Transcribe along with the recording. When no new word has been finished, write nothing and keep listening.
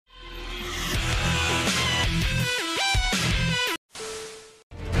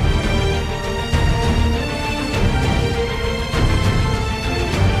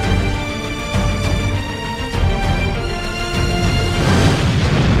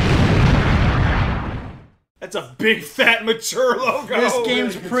That's a big, fat, mature logo. This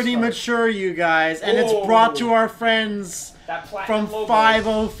game's pretty mature, you guys, and it's brought to our friends from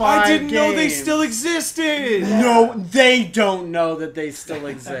 505 I didn't Games. know they still existed. No, they don't know that they still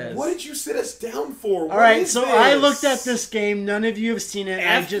exist. What did you sit us down for? All right, so I looked at this game. None of you have seen it.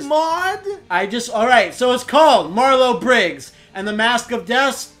 F-mod? All right, so it's called Marlow Briggs and the Mask of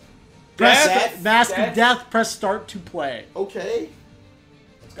Death. Mask of Death. Press start to play. Okay.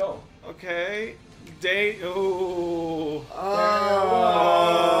 Let's go. Okay.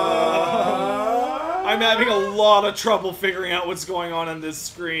 I'm having a lot of trouble figuring out what's going on this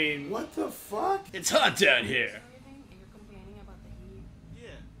screen. What the fuck? It's hot down here.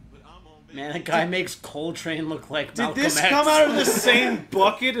 Man, that guy makes Coltrane look like Malcolm Did this X. come out of the same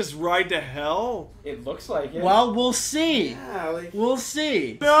bucket as Ride to Hell? It looks like it. Well, we'll see. Yeah, like... We'll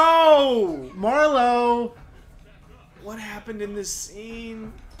see. No! Marlow. What happened in this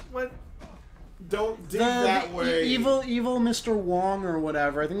scene? What? Don't dig that way. Evil Mr. Wong or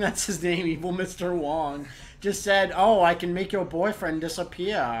whatever. I think that's his name, Evil Mr. Wong. Just said, oh, I can make your boyfriend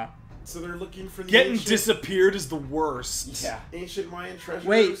disappear. So they're looking for the Getting disappeared is the worst. Yeah. Ancient Mayan treasures.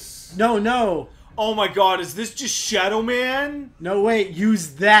 Wait, no. Oh my god, is this just Shadow Man? No, wait,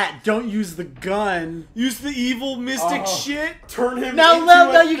 use that. Don't use the gun. Use the evil mystic shit? Turn him Now,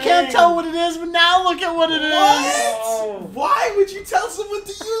 into you can't tell what it is, but now look at what it is. What? Why would you tell someone to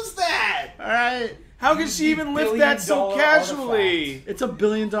use that? Alright. How can she even lift that so casually? Artifact. It's $1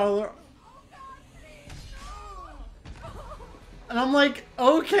 billion. And I'm like,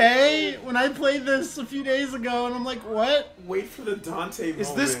 okay. When I played this a few days ago, and I'm like, what? Wait for the Dante moment.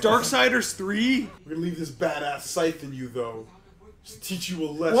 Is this Darksiders 3? We're gonna leave this badass scythe in you, though. Just teach you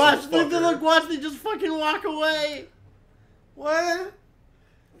a lesson, Watch, fucker. watch, they just fucking walk away. What?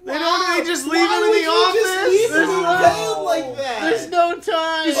 They Wow. don't. They just leave Why him in would the you office. just leave There's him no- veiled like that? There's no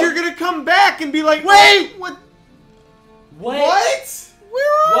time. Because you're gonna come back and be like, Wait! what? What?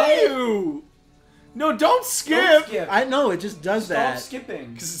 Where are What? you? No, don't skip. Don't skip. I know, it just does Stop that.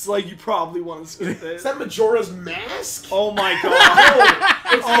 skipping. Because it's like you probably want to skip Is it. that Majora's Mask? Oh my god.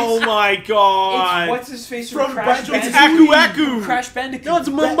 Oh my god. It's what's his face From from Crash Banjo-Kazooie. It's Bandicoot. Aku Aku. Crash Bandicoot. No, it's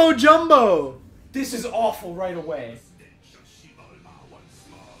Mumbo Jumbo. This is awful right away.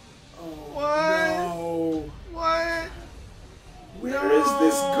 What? No. What? Where is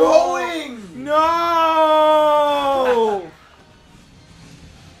this going? No!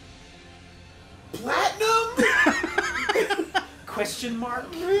 Platinum? Question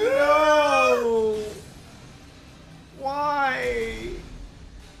mark? No! Why?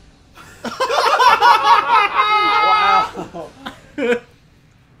 Wow.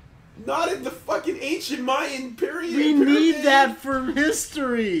 Not in the fucking ancient Mayan period. We need that for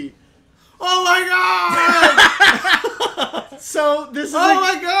history. Oh my god! So this is Oh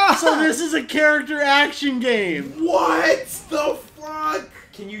my god! so this is a character action game. What the fuck?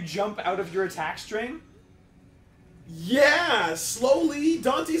 Can you jump out of your attack string? Yeah, slowly,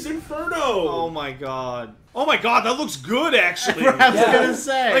 Dante's Inferno. Oh my god. Oh my god, that looks good actually. I was Yeah. gonna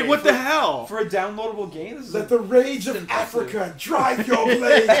say. Like what the hell? For a downloadable game, this is Let the rage of impressive. Africa drive your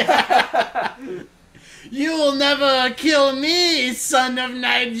blade. You will never kill me, son of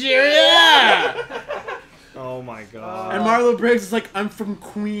Nigeria. Oh my god. And Marlow Briggs is like, I'm from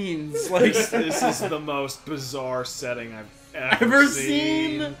Queens. Like, This is the most bizarre setting I've ever ever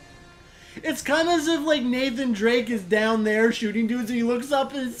seen? It's kind of as if like Nathan Drake is down there shooting dudes, and he looks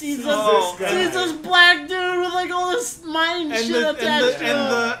up and sees Oh, this black dude with like all this mine And shit the, attached to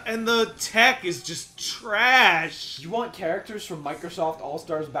him. and the tech is just trash. You want characters from Microsoft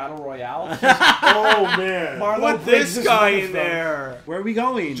All-Stars Battle Royale? Oh man. Marlow Put Briggs this is guy one of in them. there. Where are we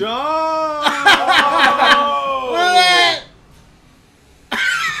going? Jump!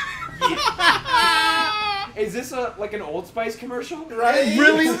 Is this like an Old Spice commercial? Right?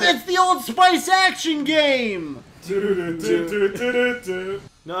 Really, it's the Old Spice action game. No,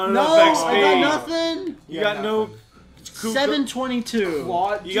 No, backspace. I got nothing. You got no. 722.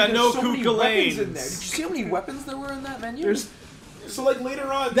 Claude, You got dude, no there's so many Kuka weapons in lanes. there. Did you see how many weapons there were in that menu? There's So like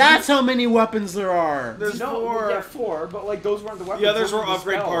later on. that's how many weapons there are. There's no, four. Yeah, four, but like those weren't the weapons. Yeah, there's those more were the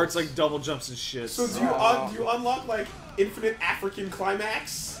upgrade spells. parts like double jumps and shit. So do you unlock like infinite African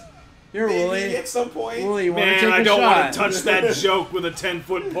climax? Here, Maybe Wooly. at some point. Wooly, you want to Man, take a I don't shot? want to touch that joke with a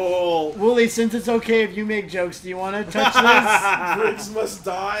 10-foot pole. Wooly, since it's okay if you make jokes, do you want to touch this? Briggs must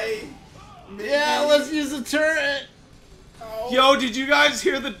die. Maybe. Yeah, let's use the turret. Yo, did you guys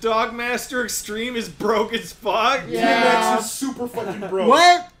hear the Dogmaster Extreme is broke as fuck? Yeah. DMX is super fucking broke.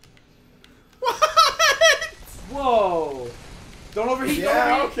 What? What? Whoa! Don't overheat. Yeah,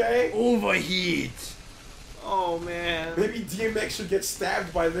 don't overheat. okay. Overheat. Oh man. Maybe DMX should get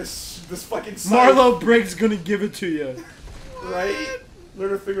stabbed by this fucking scythe, Marlow Briggs gonna give it to you. right?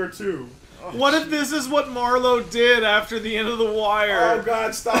 Learn a thing or two. What if this is what Marlow did after the end of The Wire? Oh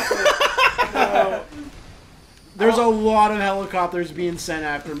god, stop it. No. There's a lot of helicopters being sent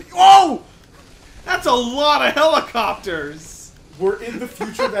after me. Oh! That's a lot of helicopters! We're in the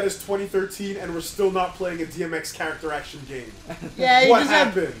future that is 2013 and we're still not playing a DMX character action game. Yeah, What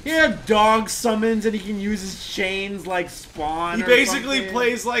happened? He had dog summons and he can use his chains like Spawn. He or basically something.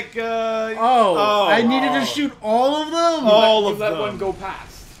 plays like, I needed to shoot all of them? All You of let them. one go past.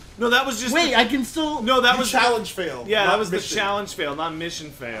 No, that was just... Wait, I can still... No, that You was... challenge fail. Yeah, not that was mission. the challenge fail, not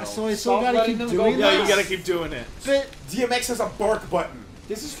mission fail. So I still Stop gotta letting keep them go doing Yeah, that? you gotta keep doing it. But DMX has a bark button.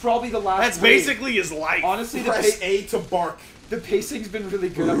 This is probably the last. That's wave. basically his life. Honestly, Press A to bark. the pacing's been really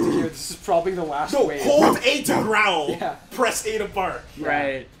good up to here. This is probably the last No, wave. hold A to growl. Yeah. Press A to bark.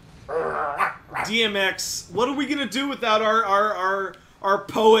 right. DMX, what are we gonna do without our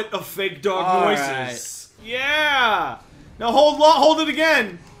poet of fake dog All noises? Yeah! Now hold it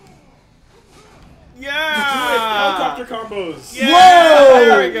again! Yeah! Helicopter combos. Yeah! Whoa!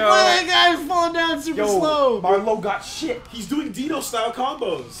 There we go. Why that guy's falling down super Yo, slow? Marlow got shit. He's doing Dino style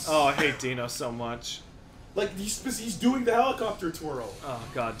combos. Oh, I hate Dino so much. Like he's doing the helicopter twirl. Oh,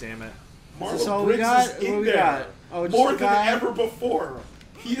 god damn it. Is this all Marlow we Briggs got? is What in we there got? Oh, just more a than guy? ever before.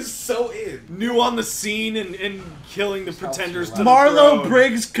 He is so in. New on the scene and killing the pretenders to the Marlow throne.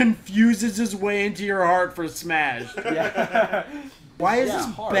 Briggs confuses his way into your heart for Smash. Yeah. Why is Yeah, this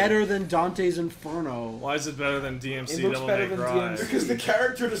hard. better than Dante's Inferno? Why is it better than DMC It looks Devil better May than Cry? DMC. Because the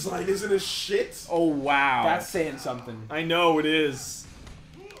character design isn't as shit. Oh wow. That's saying something. I know it is.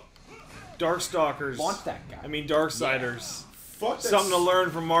 Darkstalkers. Launch that guy. I mean Darksiders. Fuck that. Something to learn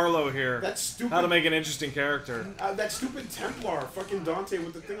from Marlow here. That stupid. How to make an interesting character. That stupid Templar, fucking Dante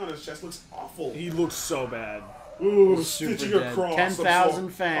with the thing on his chest looks awful. He looks so bad. Ooh, super stitching dead. across. 10,000 I'm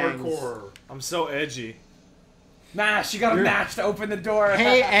so fangs. Hardcore. I'm so edgy. Mash, you gotta mash to open the door.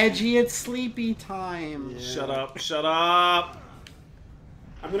 Hey Edgy, it's sleepy time. Shut up, shut up.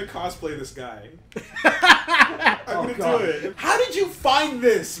 I'm gonna cosplay this guy. I'm gonna God. do it. How did you find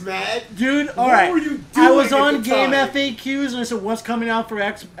this, man? Dude, What alright. were you I doing was at on the Game time? FAQs and I said, what's coming out for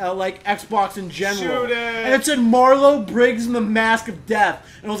Xbox in general? Shoot it. And it said Marlow Briggs and the Mask of Death.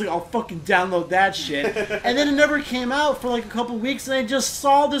 And I was like, I'll fucking download that shit. And then it never came out for like a couple weeks and I just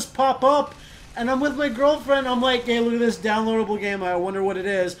saw this pop up. And I'm with my girlfriend, I'm like, hey, look at this downloadable game, I wonder what it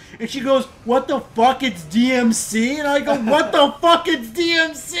is. And she goes, what the fuck, it's DMC? And I go, what the fuck, it's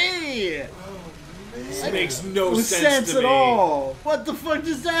DMC? This makes no No sense sense to at me. all. What the fuck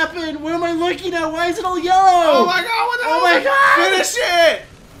just happened? What am I looking at? Why is it all yellow? Oh my god, what the Oh hell? my God! Finish it!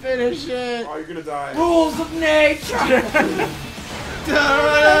 Finish it. Oh, you're gonna die. Rules of nature. Da,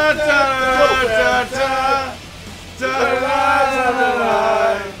 da, da, da, da, da,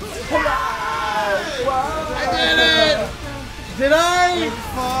 I did it! Did I?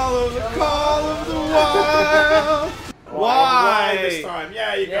 Follow the call of the wild. Why this Why? time?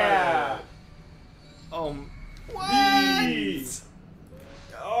 Yeah, you Yeah. got it. What? Bees.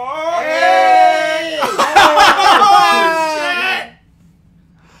 Oh, Hey!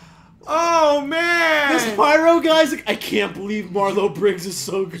 oh man! This Pyro guy's like, I can't believe Marlow Briggs is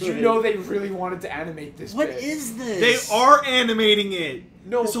so good. You know they really wanted to animate this. What bit. is They this? are animating it.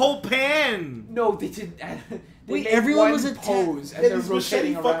 No. This whole pan. No, they didn't. They Wait, made everyone one was pose, and And they're these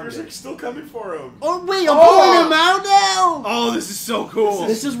machete rotating around fuckers are it. still coming for him. Oh wait, I'm Oh! pulling him out now? Oh, this is so cool.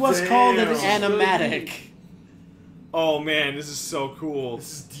 This is what's called an Damn. animatic. Oh man, this is so cool.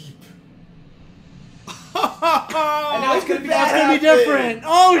 This is deep. And now it's gonna be That's gonna be happened? different.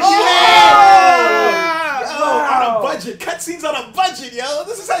 Oh Yeah! Yo, on a budget. Cutscenes on a budget, yo.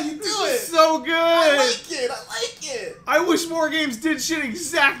 This is how you do This it. is so good. I like it. I like it. I wish more games did shit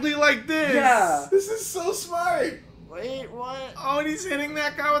exactly like this. Yeah. This is so smart. Wait, what? Oh, and he's hitting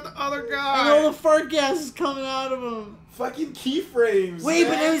that guy with the other guy. And all the fart gas is coming out of him. Fucking keyframes. Wait,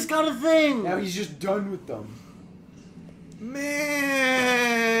 but man. now he's got a thing. Now he's just done with them.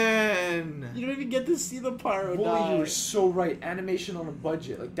 Man. You don't even get to see the pyro Boy, die. you were so right. Animation on a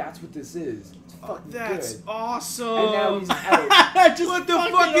budget. Like, that's what this is. It's fucking That's good. awesome. And now he's out. Just What the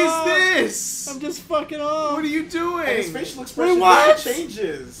fucking fuck is off. this? I'm just fucking off. What are you And doing? his facial expression what? never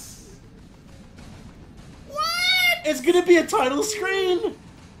changes. It's gonna be a title screen.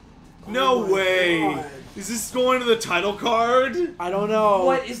 No Oh my way. God. Is this going to the title card? I don't know.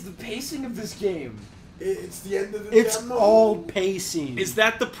 What is the pacing of this game? It's the end of the It's demo. all pacing. Is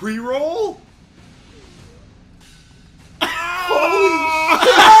that the pre-roll? Holy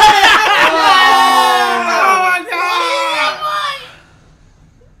Oh my god!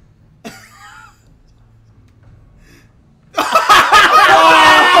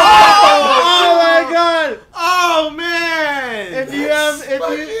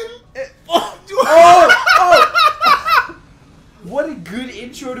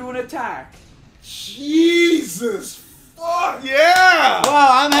 Wow,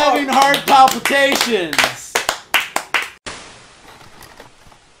 I'm having heart palpitations.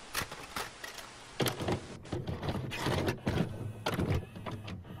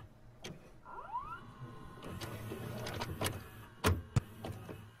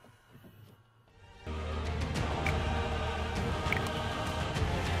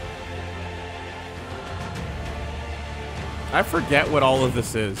 I forget what all of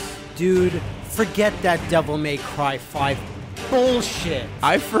this is. Dude, forget that Devil May Cry 5 bullshit.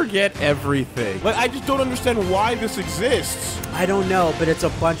 I forget everything. Like, I just don't understand why this exists. I don't know, but it's a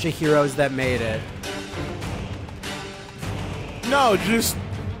bunch of heroes that made it. No, just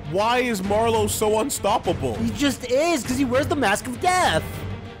why is Marlow so unstoppable? He just is, because he wears the mask of death.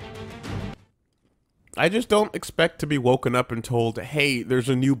 I just don't expect to be woken up and told, hey, there's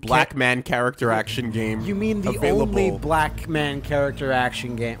a new black man character action game. You mean the available. only black man character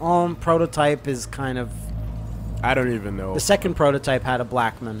action game? Prototype is kind of... I don't even know. The second prototype had a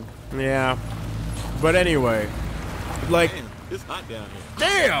black man. Yeah. But anyway, like... Man, it's hot down here.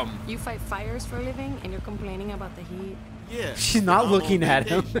 Damn! You fight fires for a living and you're complaining about the heat. Yeah. She's not I'm looking on at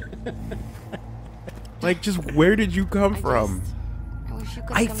him. vacation. Like, just where did you come from? I wish you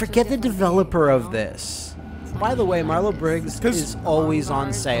could I come to a forget the different developer day, of you know? this. By the way, Marlow Briggs is always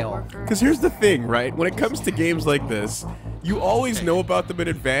on sale. Because here's the thing, right? When it comes to games like this, you always know about them in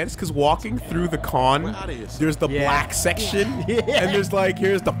advance, because walking through the con, there's the black section, and there's like,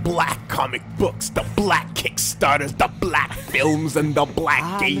 here's the black comic books, the black Kickstarters, the black films, and the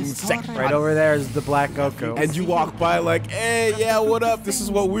black games section. Right over there is the black Goku. And you walk by like, hey, yeah, what up? This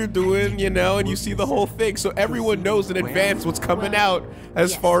is what we're doing, you know, and you see the whole thing. So everyone knows in advance what's coming out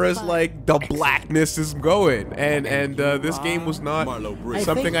as far as like the blackness is going. And this game was not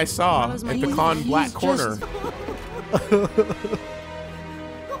something I saw at the con black corner.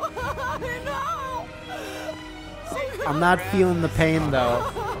 I'm not feeling the pain though.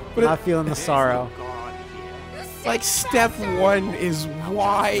 I'm not feeling the sorrow. Like, step one is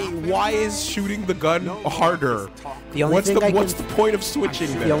why is shooting the gun harder? The only What's thing the point of switching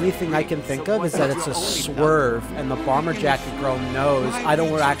The there? only thing I can think of is that it's a swerve, and the bomber jacket girl knows I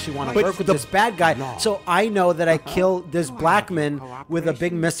don't actually want to work with this bad guy. So I know that I kill this black man with a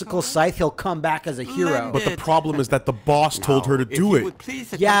big mystical scythe. He'll come back as a hero. But the problem is that the boss told her to do it.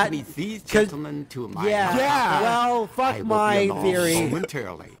 Yeah, Yeah. Well, fuck my theory.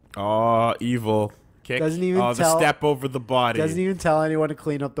 Oh, evil. Kick. Doesn't even the tell- step over the body. Doesn't even tell anyone to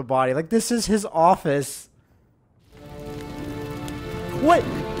clean up the body. Like, this is his office. What?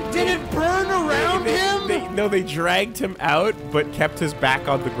 Did it burn around him? No, they dragged him out, but kept his back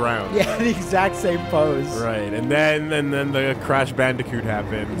on the ground. Yeah, the exact same pose. Right, and then the Crash Bandicoot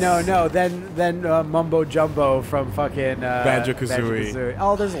happens. No. Then Mumbo Jumbo from fucking Banjo-Kazooie. Banjo-Kazooie.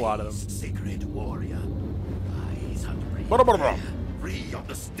 Oh, there's a lot of them. Sacred warrior, rise and breathe. Free of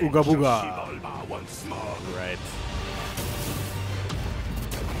the stench Ooga of booga. Shivalba once more. Right.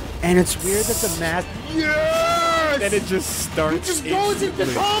 And it's weird that the mask. Yes! Then it just starts. He just goes into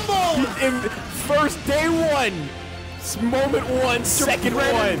combo. First day one, moment one, second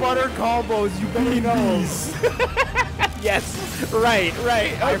Bread one. and butter combos. You better know. Yes, right.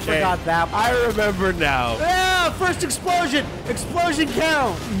 Okay. I forgot that one. I remember now. Yeah, first explosion. Explosion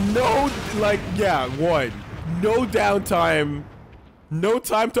count. No, one. No downtime. No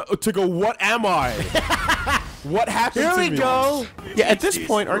time to go. What am I? What happened Here to we me? go. Yeah, at this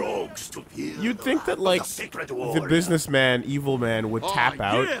point, Rogues to peel you'd think that like the sacred the warrior. businessman, evil man, would tap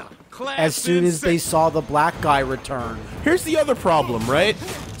out. As soon as they saw the black guy return. Here's the other problem, right?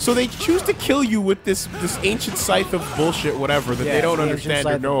 So they choose to kill you with this ancient scythe of bullshit, whatever, that they don't the understand ancient or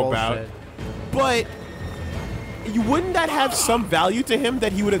scythe of know about. bullshit. But wouldn't that have some value to him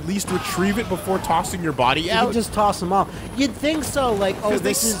that he would at least retrieve it before tossing your body You out? can just toss him off. You'd think so, like, oh, 'Cause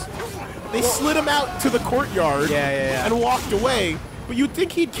they slid him out to the courtyard Yeah. and walked away. But you'd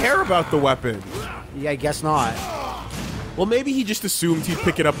think he'd care about the weapon. Yeah, I guess not. Well, maybe he just assumed he'd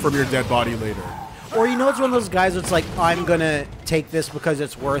pick it up from your dead body later. Or you know, it's one of those guys that's like, I'm gonna take this because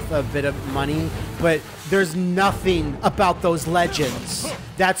it's worth a bit of money, but there's nothing about those legends.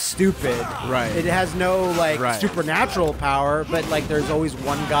 That's stupid. Right. It has no like Right. supernatural power, but like there's always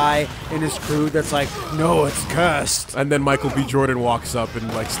one guy in his crew that's like, no, it's cursed. And then Michael B. Jordan walks up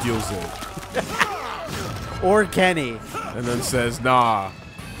and like steals it. Or Kenny. And then says, nah,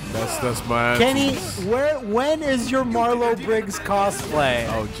 that's my Kenny, when is your Marlow Briggs cosplay?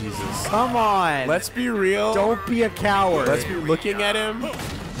 Oh, Jesus. Come on. Let's be real. Don't be a coward. Let's be looking at him.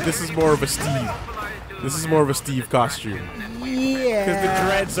 This is more of a Steve. This is more of a Steve costume. Because the Yeah.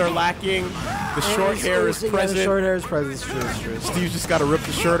 dreads are lacking. The short hair is present. The short hair is present. It's true. It's true. Steve's just got to rip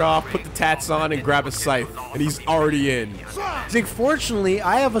the shirt off, put the tats on, and grab a scythe, and he's already in. He's like, fortunately,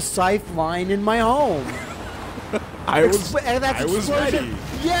 I have a scythe line in my home. I was explosion. ready.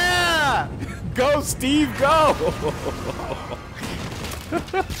 Yeah! Go, Steve, go!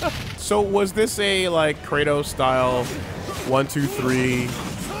 So was this a like Kratos style 1, 2, 3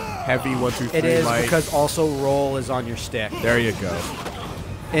 heavy 1, 2, 3 It is light? because also roll is on your stick. There you go.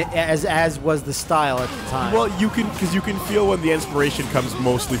 As was the style at the time. Well, you can feel when the inspiration comes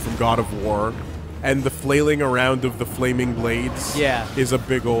mostly from God of War, and the flailing around of the flaming blades. Yeah. Is a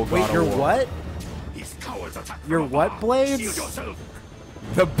big old God of your War. what? Your what blades?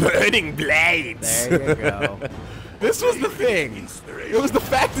 The burning blades. There you go. This was the thing. It was the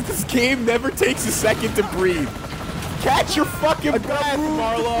fact that this game never takes a second to breathe. Catch your fucking breath,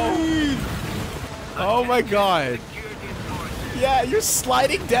 Marlow. Oh my god. Yeah, you're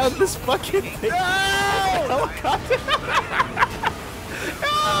sliding down this fucking thing. No!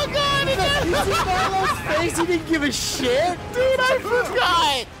 Oh god! You see Marlo's face? He didn't give a shit, Dude, I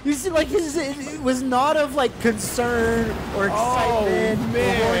forgot. You see, like it was not of like concern or excitement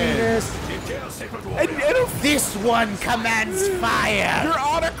or horniness. And This one commands fire. you're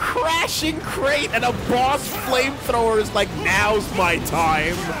on a crashing crate, and a boss flamethrower is like, now's my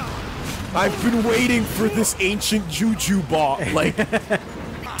time. I've been waiting for this ancient juju bot. Like,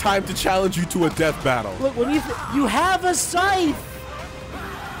 time to challenge you to a death battle. Look, when you have a scythe.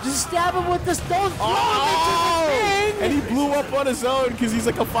 Just stab him with the stone. Throw him into the thing. And he blew up on his own because he's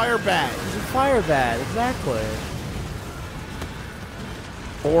like a fire bat. He's a fire bat, exactly.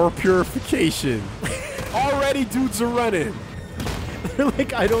 Or purification. Already dudes are running. They're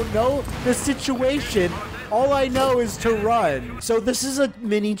like, I don't know the situation. All I know is to run. So this is a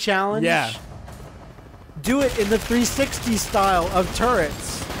mini challenge. Yeah. Do it in the 360 style of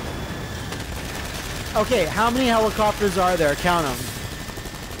turrets. Okay, how many helicopters are there? Count them.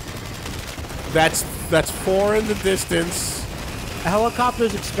 That's 4 in the distance. A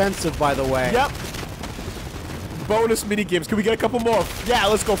helicopter's expensive, by the way. Yep. Bonus mini games. Can we get a couple more? Yeah,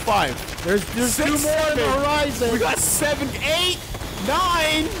 let's go 5. There's 2 6, more on the 7. horizon. We got 7, 8,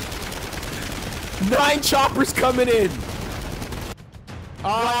 9. 9 choppers coming in.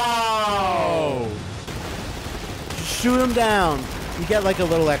 Oh. Shoot them down. You get like a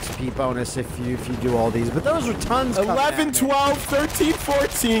little XP bonus if you do all these, but those are tons. 11, 12, 13,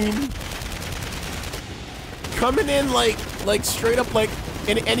 14. Coming in like straight up like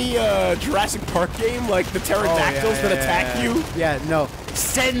in any Jurassic Park game, like the pterodactyls that attack you. Yeah, no.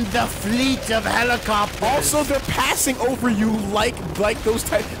 Send the fleet of helicopters. Also, they're passing over you like those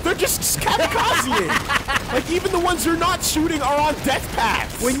types. They're just kamikazeing. Like even the ones you're not shooting are on death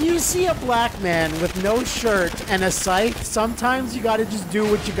paths. When you see a black man with no shirt and a scythe, sometimes you gotta just do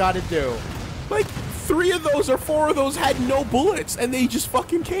what you gotta do. Like 3 of those or 4 of those had no bullets, and they just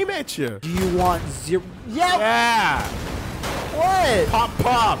fucking came at you. Do you want 0? Yeah. Yeah. What? Pop,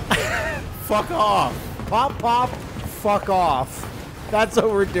 pop. Fuck off. Pop, pop. Fuck off. That's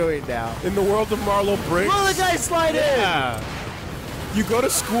what we're doing now. In the world of Marlow Briggs. Will the guy slide in? Yeah. You go to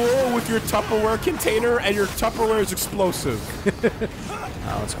school with your Tupperware container, and your Tupperware is explosive.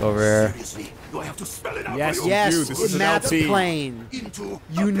 Let's go over here. Seriously, do I have to spell it out Yes, for you? Yes, Dude, this is an Matt's LP. plane. Into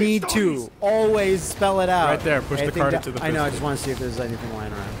You need to always spell it out. Right there, push the cart into the I know. I pistol. just want to see if there's anything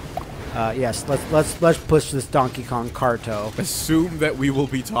lying around. Yes, let's push this Donkey Kong Carto. Assume that we will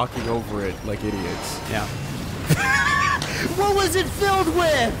be talking over it like idiots. Yeah. What was it filled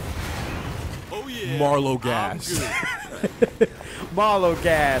with? Oh yeah. Marlow gas. Marlow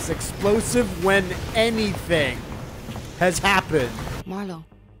gas, explosive when anything has happened. Marlow,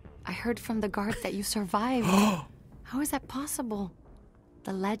 I heard from the guards that you survived. How is that possible?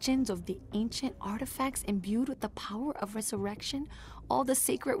 The legends of the ancient artifacts imbued with the power of resurrection, all the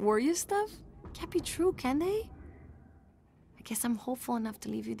sacred warrior stuff? Can't be true, can they? I guess I'm hopeful enough to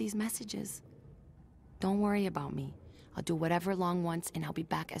leave you these messages. Don't worry about me. I'll do whatever Long wants, and I'll be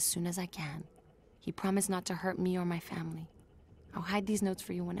back as soon as I can. He promised not to hurt me or my family. I'll hide these notes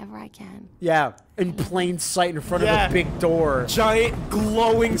for you whenever I can. Yeah, in plain sight in front of Yeah. a big door. Giant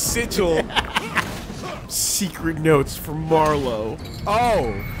glowing sigil. Secret notes from Marlow.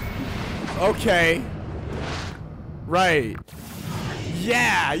 Oh. Okay. Right.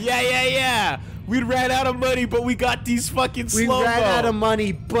 Yeah. We ran out of money, but we got these fucking We slow-mo. ran out of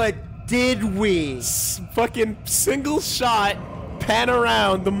money, but did we? Fucking single shot, pan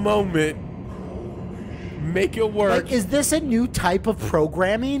around the moment, make it work. Like, is this a new type of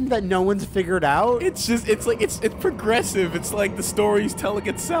programming that no one's figured out? It's progressive. It's like the story's telling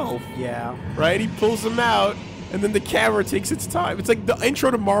itself, Yeah. right? He pulls them out, and then the camera takes its time. It's like the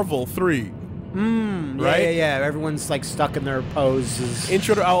intro to Marvel 3. Right? Yeah. Everyone's like stuck in their poses.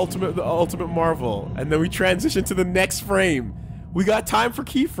 Intro to the Ultimate Marvel. And then we transition to the next frame. We got time for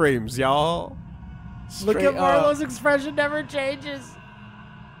keyframes, y'all. Look Straight at Marlo's up. expression never changes.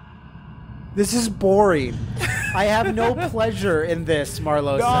 This is boring. I have no pleasure in this,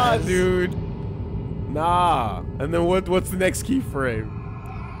 Marlow Nah, says. dude. Nah. And then what's the next keyframe?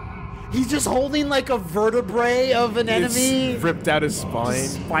 He's just holding like a vertebrae of an enemy. It's ripped out his spine.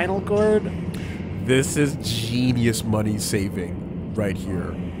 Spinal cord. This is genius money saving right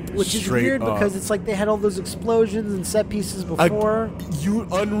here. Which is Straight weird up. because it's like they had all those explosions and set pieces before.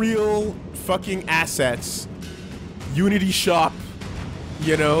 Unreal fucking assets. Unity shop,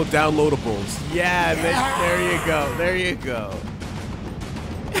 you know, downloadables. Yeah, there you go. There you go.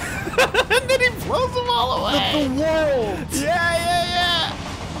 And then he blows them all away. The world! Yeah.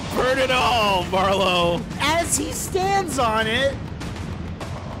 Burn it all, Marlow. As he stands on it,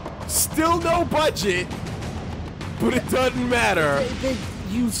 Still no budget, but it doesn't matter.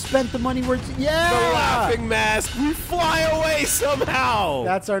 you spent the money where it's... Yeah! The laughing mask, we fly away somehow.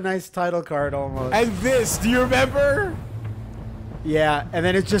 That's our nice title card almost. And this, do you remember? Yeah, and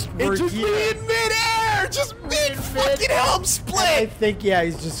then it's just... It just in midair, just mid fucking helm I split. think, yeah,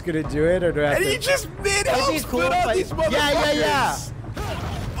 he's just gonna do it, or do I have And to... he just mid That'd helm be cool split if on I- these motherfuckers. Yeah.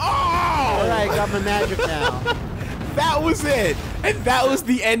 Oh! Alright, got my magic now. That was it. And that was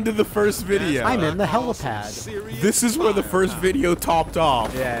the end of the first video. I'm in the helipad. This is where the first video topped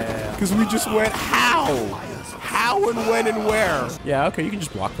off. Yeah. Because we just went, how? How and when and where? Yeah, okay, you can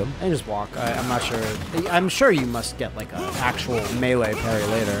just block them. I just walk. I'm not sure. I'm sure you must get like an actual melee parry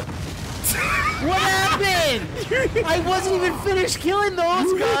later. What happened? I wasn't even finished killing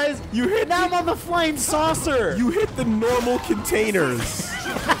those guys. You hit Now I'm on the flying saucer. You hit the normal containers. In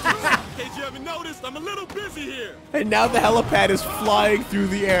case you haven't noticed, I'm a little busy here. And now the helipad is flying through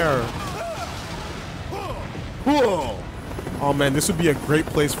the air. Whoa. Oh man, this would be a great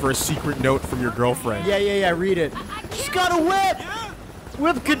place for a secret note from your girlfriend. Yeah. Read it. She's got a whip.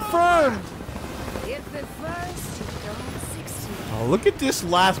 Whip confirmed. If it first, you go 60. Oh, look at this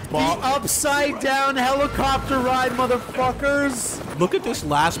last The boss. upside down helicopter ride, motherfuckers. Look at this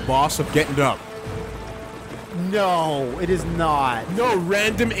last boss of Getting Up. No, it is not. No,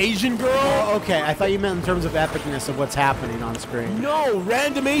 random Asian girl. Oh, okay, I thought you meant in terms of epicness of what's happening on screen. No,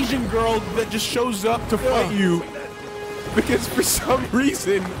 random Asian girl that just shows up to fight you. Because for some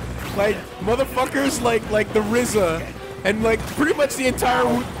reason, like, motherfuckers like the RZA and like pretty much the entire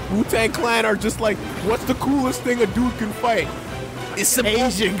Wu-Tang Clan are just like, what's the coolest thing a dude can fight? It's some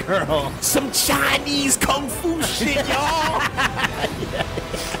Asian girl. some Chinese kung fu shit, y'all.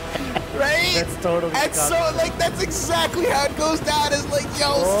 Right? That's totally And so, like, that's exactly how it goes down. Is like,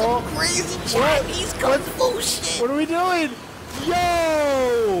 yo, some crazy Chinese kung fu shit. What are we doing?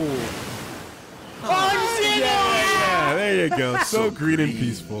 Yo! Yeah, there you go. So green and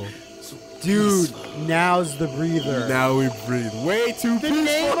peaceful. Dude, now's the breather. Now we breathe. Way too The peaceful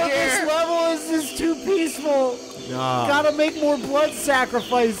name of this here. level is just too peaceful. Nah. Gotta make more blood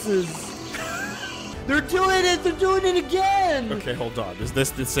sacrifices. They're doing it. They're doing it again. Okay, hold on. Is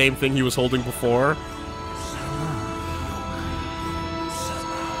this the same thing he was holding before?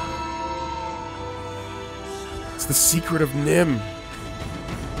 It's the secret of Nim.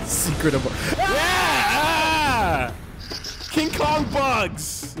 Secret of... Yeah! King Kong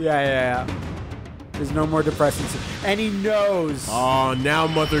bugs! Yeah. There's no more depressing. And he knows. Oh, now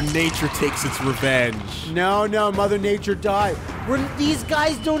Mother Nature takes its revenge. No, Mother Nature died. These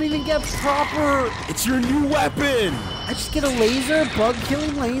guys don't even get proper... It's your new weapon! I just get a laser?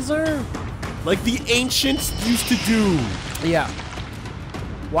 Bug-killing laser? Like the ancients used to do. Yeah.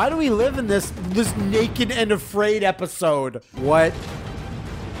 Why do we live in this naked and afraid episode? What?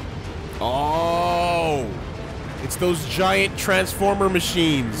 Oh! It's those giant transformer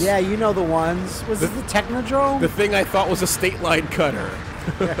machines. Yeah, you know the ones. Was this the Technodrome? The thing I thought was a state line cutter.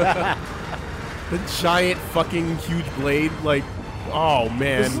 The giant fucking huge blade, like, oh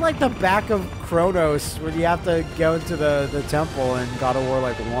man. This is like the back of Kronos when you have to go into the temple in God of War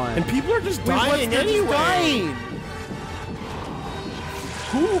like 1. And people are just Wait, what's dying they're just anyway. dying?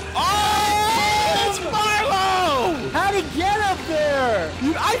 Who? Oh, it's Marlow! How'd he get up there?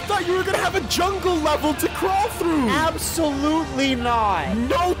 Dude, I thought you were gonna have a jungle level to crawl through. Absolutely not.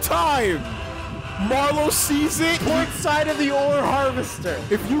 No time. Marlow sees it. Port side of the ore harvester.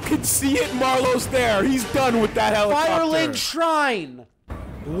 If you can see it, Marlow's there. He's done with that helicopter. Firelink Shrine.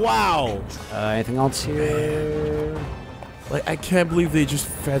 Wow. Anything else here? Like, I can't believe they just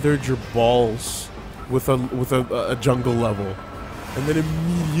feathered your balls with a jungle level, and then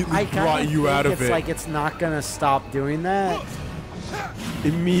immediately I brought you out of it's it. like it's not gonna stop doing that.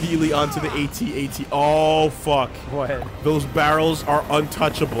 immediately onto the AT-AT. Oh, fuck. What? Those barrels are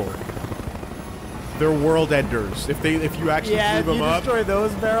untouchable. They're world enders. If you actually Yeah, blew if them you up. destroy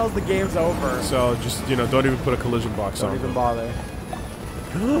those barrels, the game's over. So just, you know, don't even put a collision box on Don't even them.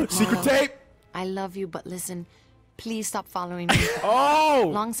 bother. Secret tape! I love you, but listen, please stop following me. Oh!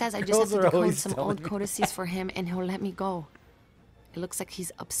 Long says I just have Girls to are decode always some telling old me. codices for him and he'll let me go. It looks like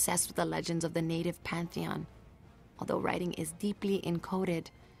he's obsessed with the legends of the native pantheon. Although writing is deeply encoded,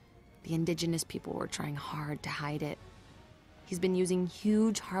 the indigenous people were trying hard to hide it. He's been using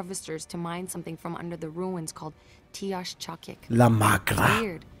huge harvesters to mine something from under the ruins called Tiash Chakik. La It's Magra.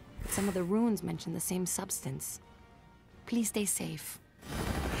 weird, but some of the runes mention the same substance. Please stay safe.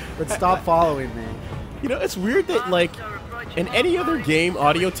 But stop following me. You know, it's weird that, like, in any other game,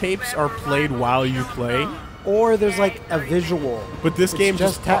 audio tapes are played while you play. Or there's like a visual. But this It's game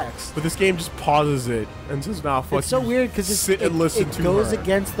just text. But this game just pauses it and says, "Nah, fuck." It's so you. weird because sit and listen it to goes her.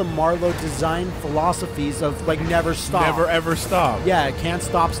 against the Marlow design philosophies of like never stop. Never ever stop. Yeah, it can't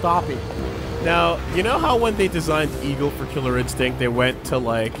stop stopping. Now, you know how when they designed Eagle for Killer Instinct, they went to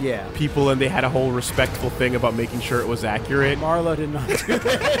like Yeah. people and they had a whole respectful thing about making sure it was accurate. Marlow did not do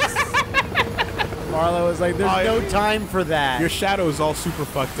this. Marlow was like, "There's no time for that." Your shadow is all super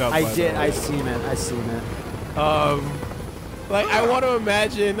fucked up. I by the did. way. I seen it. I seen it. Like, I want to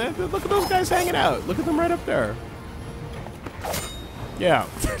imagine. Look at those guys hanging out. Look at them right up there. Yeah.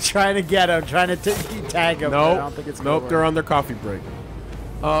 Trying to get him. Trying to tag him. but I don't Nope. think it's gonna Nope. work. They're on their coffee break.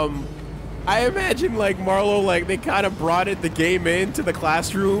 I imagine like Marlow, like they kind of brought the game into the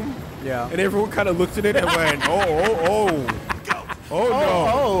classroom, Yeah. and everyone kind of looked at it and went, oh no.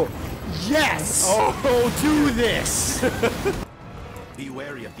 Oh, yes. Oh, do this. Be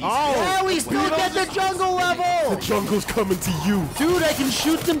wary of these. Yeah, we still get the jungle level. The jungle's coming to you. Dude, I can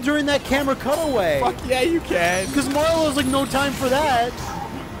shoot them during that camera cutaway. Fuck yeah, you can. Because Marlow's like, no time for that.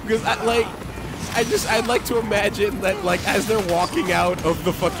 Because I'd like to imagine that like as they're walking out of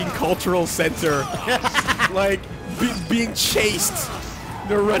the fucking cultural center, like being chased.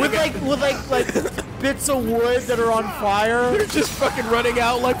 They're running With like bits of wood that are on fire. They're just fucking running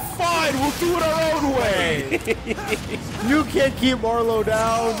out like, fine, we'll do it our own way. You can't keep Marlow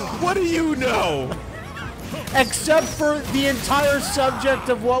down. What do you know? Except for the entire subject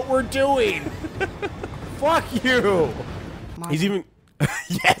of what we're doing. Fuck you. He's even... Long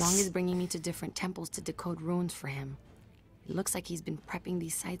yes. is bringing me to different temples to decode runes for him. It looks like he's been prepping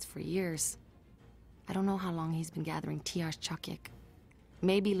these sites for years. I don't know how long he's been gathering Tiash Chakik.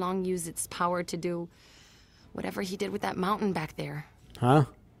 Maybe Long used its power to do whatever he did with that mountain back there. Huh?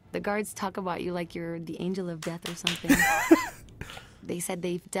 The guards talk about you like you're the angel of death or something. They said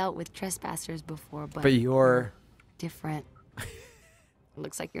they've dealt with trespassers before, but you're different.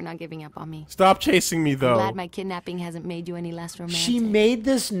 Looks like you're not giving up on me. Stop chasing me, I'm though. glad my kidnapping hasn't made you any less romantic. She made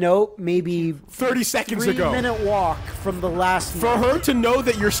this note maybe 30 seconds ago. 3-minute walk from the last For her to know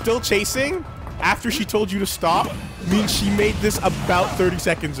that you're still chasing after she told you to stop means she made this about 30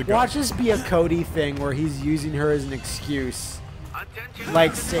 seconds ago. Watch this be a Cody thing where he's using her as an excuse.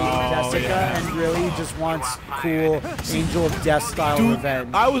 Like Saint Jessica and really just wants cool Angel of Death style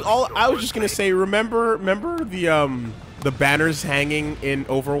revenge. I was just gonna say, remember the banners hanging in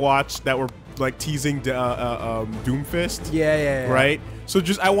Overwatch that were like teasing Doomfist? Yeah. Right? So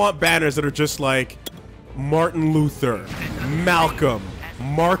I want banners that are just like Martin Luther, Malcolm,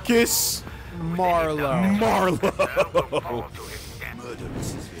 Marcus, Marlow.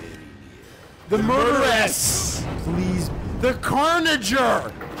 the murderess. Please. The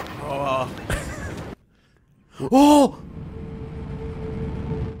Carnager! Oh!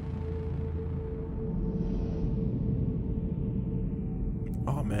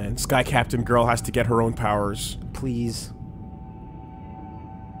 Oh man, Sky Captain Girl has to get her own powers. Please.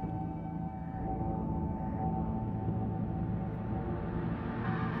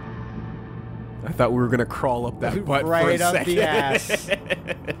 I thought we were gonna crawl up that butt for a Right up second. the ass.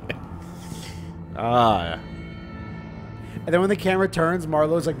 And then when the camera turns,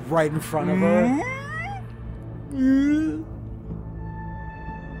 Marlowe's like right in front of her.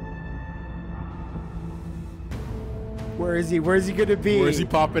 Where is he? Where's he gonna be? Where's he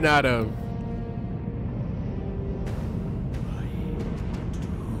popping out of?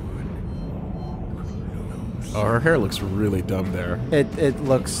 Oh, her hair looks really dumb there. It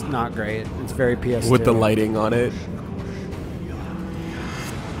looks not great. It's very PS2. With the lighting on it.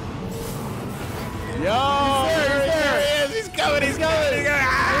 Yo! There he is! He's coming! He's coming! He's coming!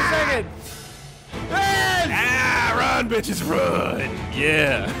 Wait a second. Ah, run, bitches, run!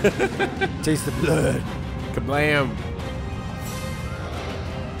 Yeah! Taste the blood. Kablam!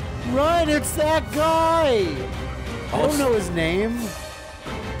 Run! It's that guy. I don't know his name.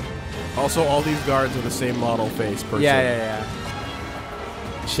 Also, all these guards are the same model face person. Yeah.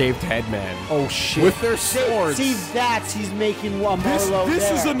 Shaved head man. Oh shit! With their swords. See, he's making a Marlow. This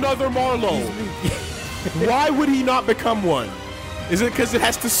is another Marlow. Why would he not become one? Is it because it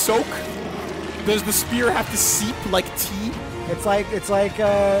has to soak? Does the spear have to seep like tea? It's like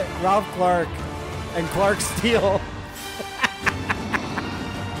Ralph Clark and Clark Steele.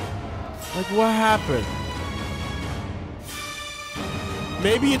 Like, what happened?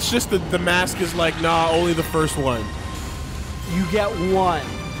 Maybe it's just the mask is like, nah, only the first one. You get one.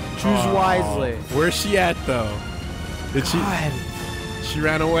 Choose wisely. Where's she at, though? Did God. She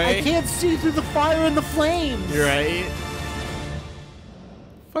ran away? I can't see through the fire and the flames. You're right.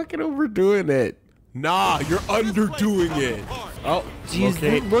 Fucking overdoing it. Nah, you're underdoing it. Oh,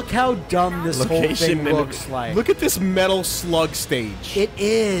 jeez, look how dumb this whole thing looks like. Look at this metal slug stage. It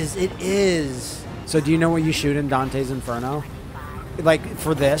is. So do you know what you shoot in Dante's Inferno? Like,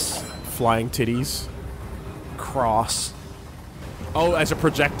 for this? Flying titties. Cross. Oh, as a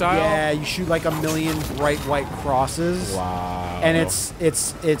projectile? Yeah, you shoot like 1,000,000 bright white crosses. Wow. And it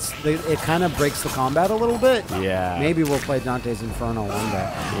kind of breaks the combat a little bit. Yeah. Maybe we'll play Dante's Inferno one day.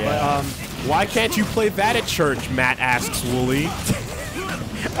 Yeah. But, why can't you play that at church? Matt asks Wooly.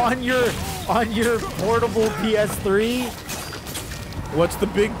 on your portable PS3. What's the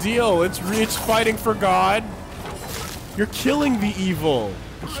big deal? It's fighting for God. You're killing the evil.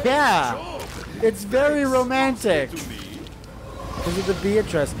 Yeah. It's very romantic. Because of the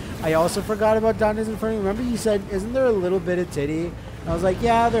Beatrice. I also forgot about Dante's Inferno. Remember you said, isn't there a little bit of titty? And I was like,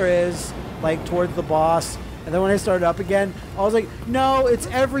 yeah, there is. Like, towards the boss. And then when I started up again, I was like, no, it's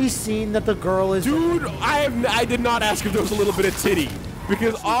every scene that the girl is... Dude, I did not ask if there was a little bit of titty.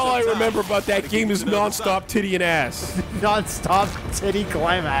 Because all I remember about that game is non-stop titty and ass. Non-stop titty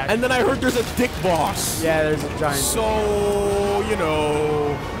climax. And then I heard there's a dick boss. Yeah, there's a giant... So, you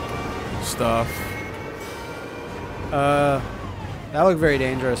know... Stuff. That looked very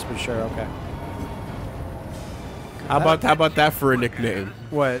dangerous, but sure, okay. How about that for a nickname?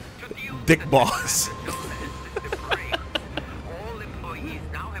 What? Dick Boss.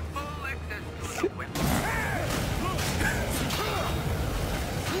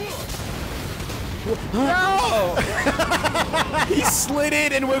 No! He slid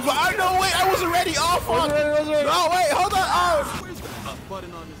in and went. Oh no! Wait, I wasn't ready. Off on. No, wait, hold on. Oh.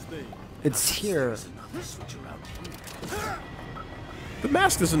 It's here. The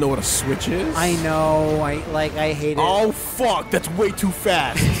mask doesn't know what a switch is. I know. I hate it. Oh fuck! That's way too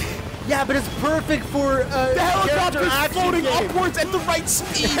fast. Yeah, but it's perfect for the helicopter's floating upwards at the right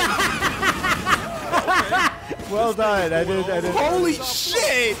speed. Well done. I did. Holy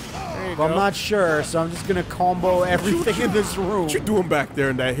shit! Well, I'm not sure, so I'm just gonna combo everything in this room. What you doing back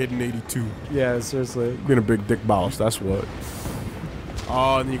there in that hidden 82? Yeah, seriously. Being a big dick boss, that's what.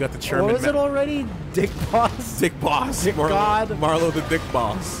 Oh, and then you got the chairman. What was it already? Dick boss? Dick boss. Dick God. Marlow the dick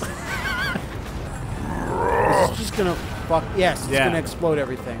boss. It's just gonna fuck. Yes, it's gonna explode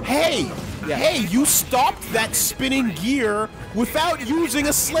everything. Hey! Yeah. Hey, you stopped that spinning gear without using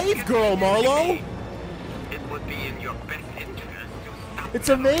a slave girl, Marlow! It would be in your best interest to stop. It's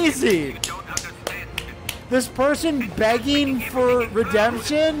amazing! This person begging for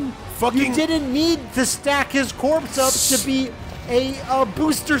redemption? You didn't need to stack his corpse up to be a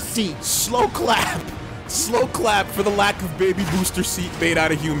booster seat. Slow clap! Slow clap for the lack of baby booster seat made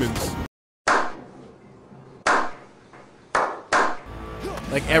out of humans.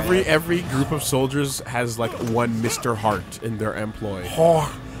 Like every group of soldiers has like one Mr. Hart in their employ. Oh,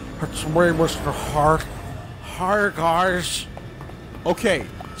 it's me, Mr. Hart. Hi, guys. Okay,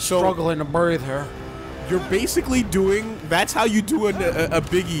 so struggling to breathe here. You're basically doing. That's how you do a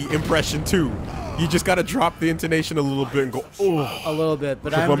Biggie impression too. You just gotta drop the intonation a little bit and go, oh. A little bit,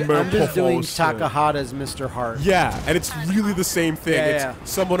 but I'm just doing Takahata's Mr. Hart. Yeah, and it's really the same thing. Yeah, it's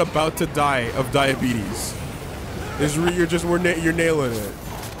someone about to die of diabetes. You're nailing it.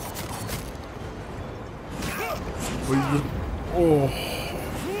 Oh,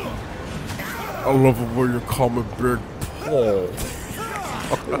 I love it when you call me Big Paul.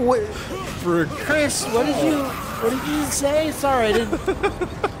 Wait, Chris, what did you say? Sorry, I didn't.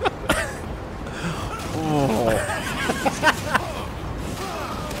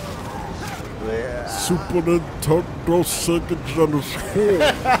 Super Nintendo Sega Genesis.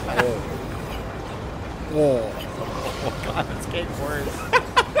 Oh God, it's getting worse.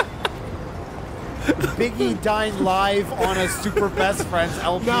 Biggie dying live on a Super Best Friends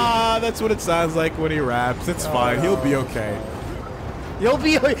LP. Nah, that's what it sounds like when he raps. It's fine. No. He'll be okay. He'll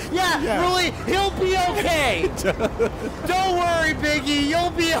be really. He'll be okay. Don't worry, Biggie. You'll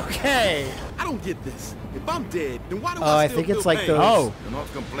be okay. I don't get this. If I'm dead, then why do I I still think it's feel like pain? those. Oh, Do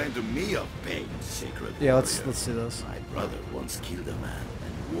not complain to me of pain, sacred Yeah, let's warrior. see those. My brother once killed a man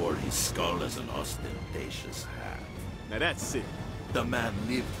and wore his skull as an ostentatious hat. now that's sick. The man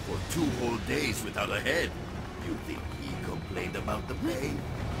lived for 2 whole days without a head. You think he complained about the pain?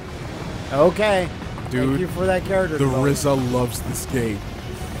 Okay. Dude, Thank you for that character. The development. RZA loves this game.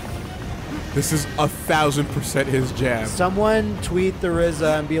 This is 1000% his jam. Someone tweet the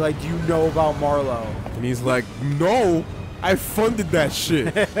RZA and be like, "Do you know about Marlow?" And he's like, no, I funded that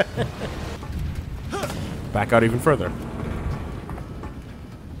shit. Back out even further.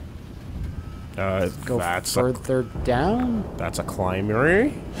 Go that's further down. That's a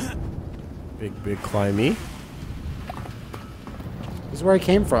climbery. Big climby. This is where I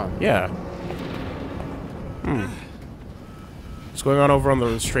came from. Yeah. What's going on over on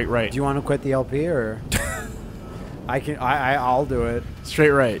the straight right? Do you want to quit the LP or? I'll do it. Straight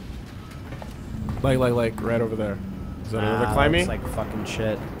right. Like right over there. Is that another climby? It's like fucking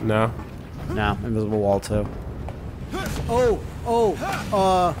shit. No. No, invisible wall too.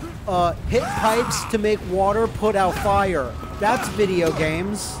 Hit pipes to make water put out fire. That's video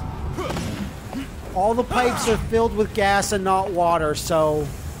games. All the pipes are filled with gas and not water, so...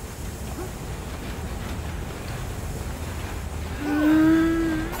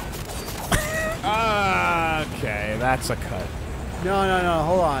 Okay, that's a cut. No,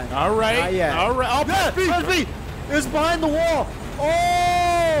 hold on. All right. Not yet. All right. Oh, Yeah, press me! It was behind the wall!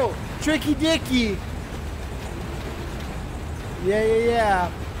 Oh! Tricky Dicky!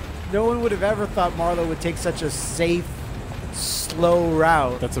 Yeah. No one would have ever thought Marlow would take such a safe, slow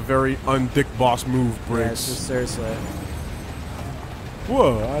route. That's a very un-Dick Boss move, Yeah, Briggs. just seriously.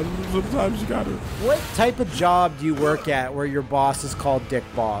 Whoa, sometimes you gotta... What type of job do you work at where your boss is called Dick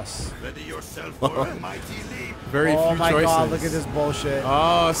Boss? Ready yourself for a mighty leap. Very Oh few my choices. god, look at this bullshit.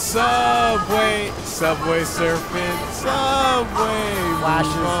 Oh, Subway surfing, Subway. Move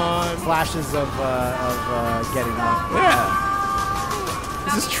on. Flashes of getting up. Yeah.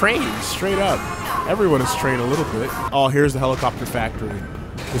 This is trained, straight up. Everyone is trained a little bit. Oh, here's the helicopter factory.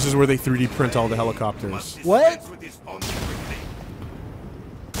 This is where they 3D print all the helicopters. What? With his own quickly.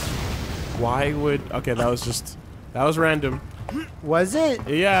 Why would... Okay, that was random. Was it?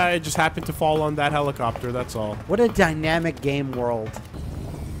 Yeah, it just happened to fall on that helicopter, that's all. What a dynamic game world.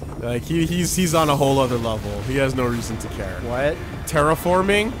 Like, he's on a whole other level. He has no reason to care. What?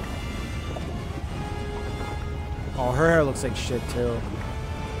 Terraforming? Oh, her hair looks like shit too.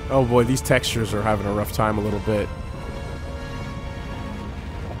 Oh boy, these textures are having a rough time a little bit.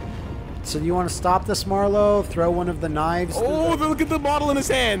 So do you want to stop this, Marlow? Throw one of the knives? Oh, look at the model in his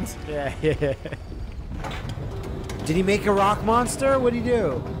hand! Yeah. Did he make a rock monster? What'd he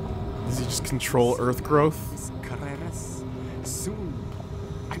do? Does he just control earth growth? Carreras, soon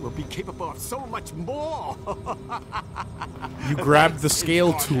I will be capable of so much more. You grabbed the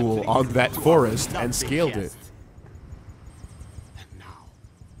scale tool on that forest and scaled it. And now,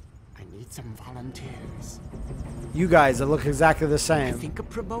 I need some volunteers. You guys that look exactly the I same. think a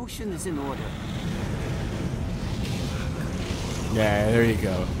promotion is in order. Yeah, there you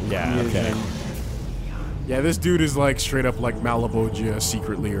go. Yeah, okay. Yeah, this dude is like straight up like Malabogia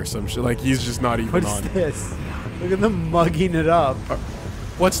secretly or some shit. Like he's just not even What's on. this? Look at them mugging it up.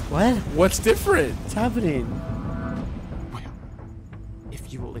 What's different? What's happening? Well,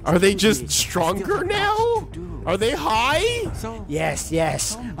 if you will Are they excuse just me, I stronger still have now? much to do. Are they high? So, Yes.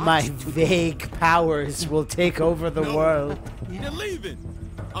 much My to do. vague powers will take over the world. They're leaving.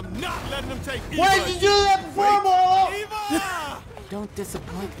 I'm not letting them take Why did you do that before, Marlow? don't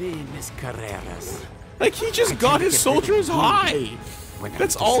disappoint me, Miss Carreras. Like he just got his soldiers high. When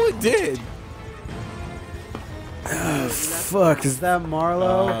That's I'm all it did. Fuck, is that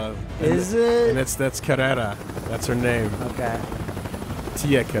Marlow? Is it? And that's Carrera. That's her name. Okay.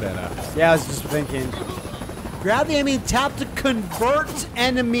 Tia Carrera. Yeah, I was just thinking. Grab the enemy, tap to convert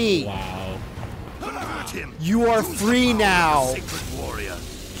enemy. Wow. Convert him. You are free now. Sacred warrior.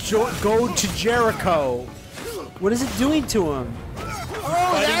 Go to Jericho. What is it doing to him?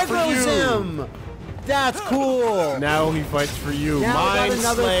 Oh, there for goes you. him. That's cool. Now he fights for you. Now I Mind got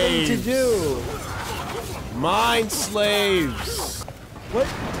another slaves. thing to do. Mind slaves. What?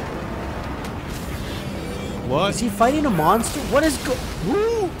 What? Is he fighting a monster? What is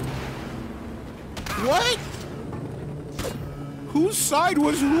Who? What? Whose side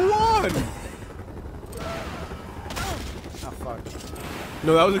was who on? Oh, fuck.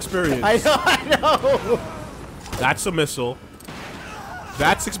 No, that was experience. I know. That's a missile.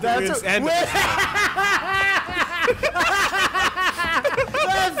 That's experience and That's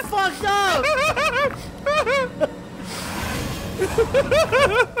fucked up.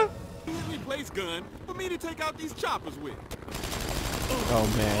 Replace gun for me to take out these choppers with. Oh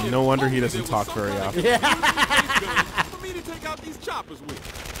man, no wonder he doesn't talk very often. For me to take out these choppers with.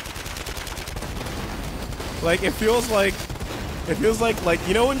 Like it feels like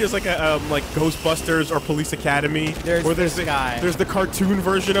you know when there's like a like Ghostbusters or Police Academy, There's where this guy. there's the cartoon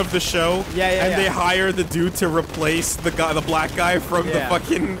version of the show, and they hire the dude to replace the black guy from the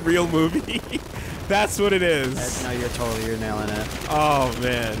fucking real movie. That's what it is. No, you're nailing it. Oh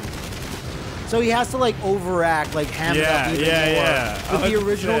man. So he has to like overact, like ham it up even more. But the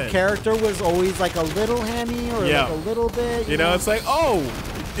original 100%. character was always like a little hammy or like a little bit. You know, it's like, oh,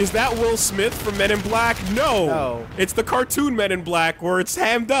 is that Will Smith from Men in Black? No. It's the cartoon Men in Black where it's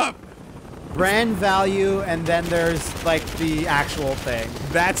hammed up. Brand value, and then there's like the actual thing.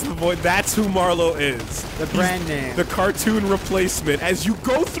 That's the voice. That's who Marlow is. The brand name. The cartoon replacement. As you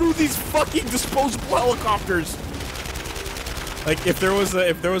go through these fucking disposable helicopters. Like if there was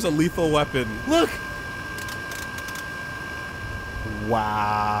a lethal weapon. Look.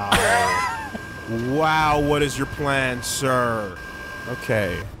 Wow. Wow, what is your plan, sir?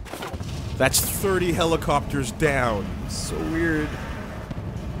 Okay. That's 30 helicopters down. So weird.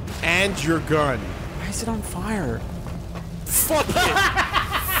 And your gun. Why is it on fire? Fuck it.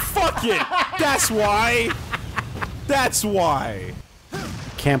 Fuck it. That's why. That's why.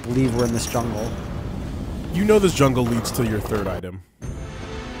 Can't believe we're in this jungle. You know this jungle leads to your third item.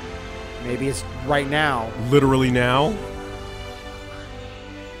 Maybe it's right now. Literally now.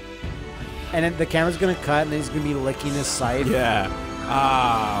 And then the camera's gonna cut, and then he's gonna be licking his scythe. Yeah.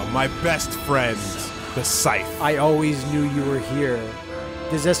 Ah, my best friend, the scythe. I always knew you were here.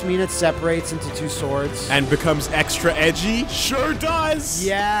 Does this mean it separates into two swords? And becomes extra edgy? Sure does!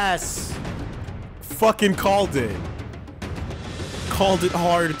 Yes! Fucking called it. Called it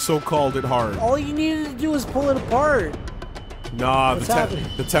hard, so called it hard. All you needed to do was pull it apart. Nah, What's the happening?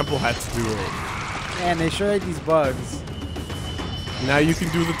 temple had to do it. Man, they sure had these bugs. Now you can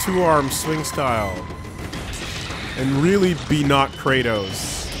do the two-arm swing style. And really be not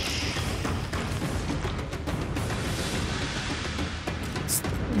Kratos.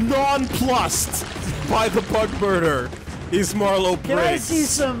 Nonplussed by the bug murder is Marlow Briggs.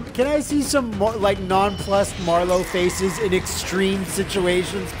 Can I see some like nonplussed Marlow faces in extreme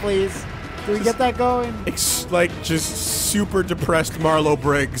situations, please? Can we get that going? Like just super depressed Marlow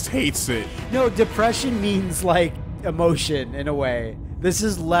Briggs hates it. No, depression means like emotion in a way. This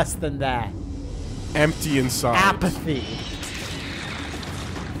is less than that. Empty inside. Apathy.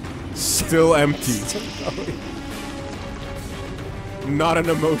 Still empty. Not an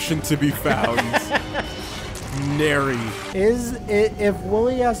emotion to be found. Nary. Is it, if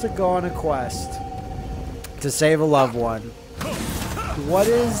Wooly has to go on a quest to save a loved one, what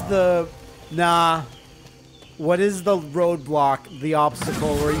is the roadblock, the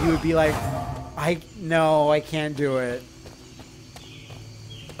obstacle where you would be like, I can't do it?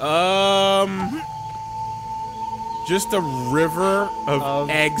 Just a river of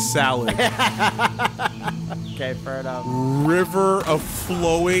egg salad. Okay, fair enough. River of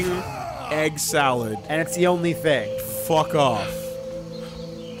flowing egg salad. And it's the only thing. Fuck off.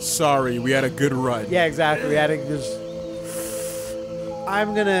 Sorry, we had a good run. Yeah, exactly. We had to just,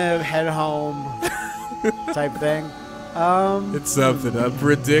 I'm gonna head home type thing. It's something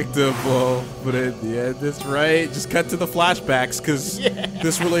unpredictable, but at the end, it's right. Just cut to the flashbacks, because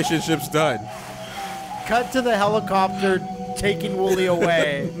this relationship's done. Cut to the helicopter taking Wooly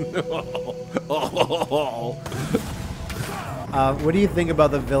away. What do you think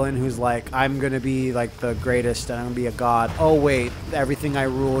about the villain who's like, I'm gonna be like the greatest and I'm gonna be a god? Oh wait, everything I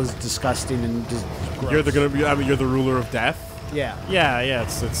rule is disgusting and just gross. You're the ruler of death. Yeah. Yeah.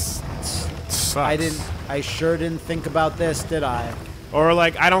 It's sucks. I sure didn't think about this, did I? Or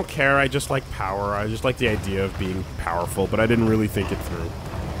like, I don't care. I just like power. I just like the idea of being powerful, but I didn't really think it through.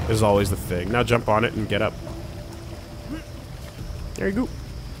 Is always the thing. Now jump on it and get up. There you go.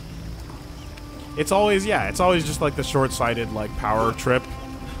 It's always just like the short-sighted like power trip,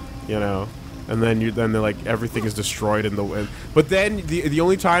 you know, and then they're like everything is destroyed in the wind. But then the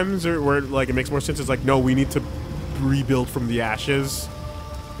only times where like it makes more sense is like, no, we need to rebuild from the ashes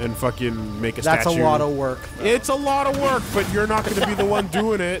and fucking make a statue. That's a lot of work. It's a lot of work, but you're not going to be the one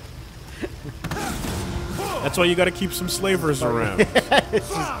doing it. That's why you got to keep some slavers around.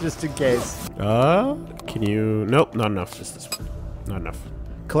 just in case. Can you? Nope, not enough. Just this one. Not enough.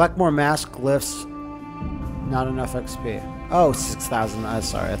 Collect more mask glyphs. Not enough XP. Oh, 6,000.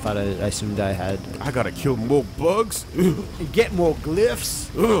 Sorry, I assumed I had. I gotta kill more bugs. Get more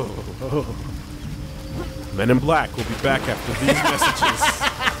glyphs. Men in Black will be back after these messages.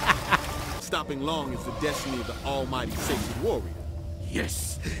 Stopping long is the destiny of the almighty sacred warrior.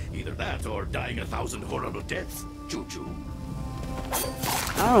 Yes, either that or dying 1,000 horrible deaths. Choo-choo.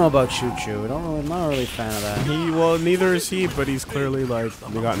 I don't know about Choo Choo. I'm not really a fan of that. Well, neither is he, but he's clearly like,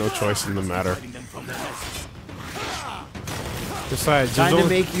 we got no choice in the matter. Besides, Trying to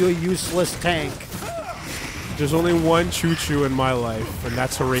make you a useless tank. there's only one choo-choo in my life, and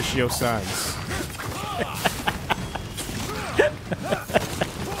that's Horatio Sands.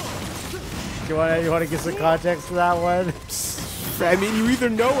 You want to get some context to that one? I mean, you either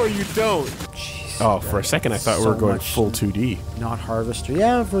know or you don't. Jeez, Oh, for a second I thought we were going full 2D. Not Harvester.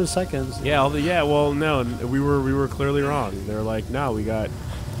 Yeah, for seconds. Yeah, well, no, we were clearly wrong. They're like, no, we got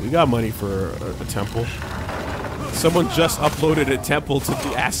money for a temple. Someone just uploaded a temple to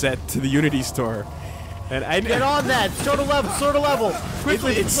the asset to the Unity store. And I Get on that! Sort of level!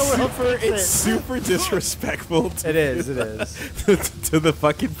 Quickly, it's super disrespectful to, It is. to the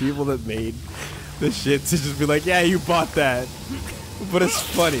fucking people that made the shit to just be like, yeah, you bought that. But it's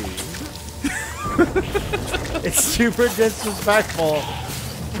funny. It's super disrespectful,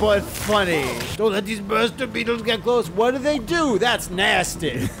 but funny. Don't let these burster beetles get close. What do? That's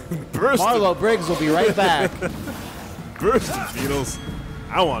nasty. Marlow Briggs will be right back. Bursting beetles.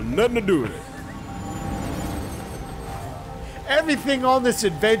 I want nothing to do with it. Everything on this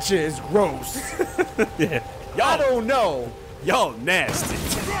adventure is gross. Yeah. I don't know. Y'all nasty.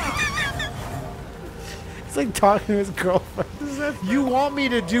 It's like talking to his girlfriend. You want me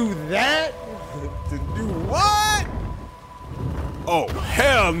to do that? To do what? Oh,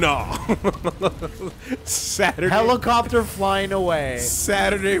 hell no. Helicopter flying away.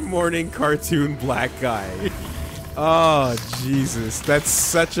 Saturday morning cartoon black guy. Oh, Jesus. That's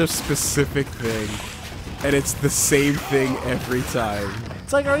such a specific thing. And it's the same thing every time.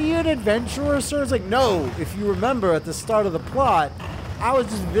 It's like, are you an adventurer, sir? It's like, no. If you remember at the start of the plot, I was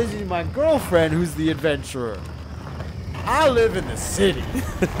just visiting my girlfriend who's the adventurer. I live in the city.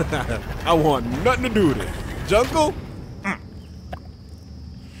 I want nothing to do with it. Jungle?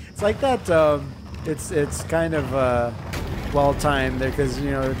 It's like that, it's kind of well timed there because,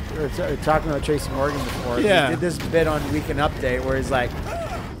 you know, we're talking about Tracy Morgan before. Yeah. He did this bit on Weekend Update where he's like,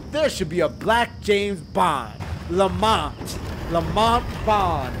 there should be a black James Bond. Lamont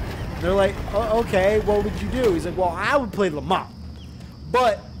Bond. And they're like, oh, okay, what would you do? He's like, well, I would play Lamont,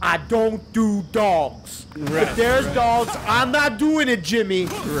 but I don't do dogs. Right, if there's dogs, I'm not doing it, Jimmy.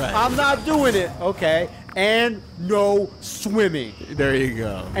 Right. I'm not doing it. Okay. And no swimming. There you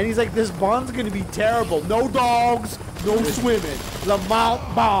go. And he's like, this Bond's gonna be terrible. No dogs, no swimming.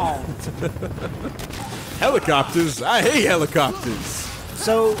 Lamont Bond. Helicopters? I hate helicopters.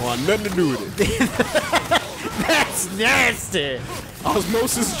 So Want nothing to do with it. that's nasty.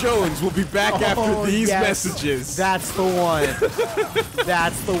 Osmosis Jones will be back after these yes. messages. That's the one.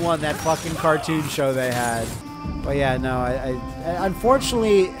 That's the one. That fucking cartoon show they had. But yeah, no. I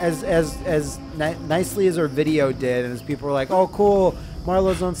unfortunately, as nicely as our video did, and as people were like, "Oh, cool,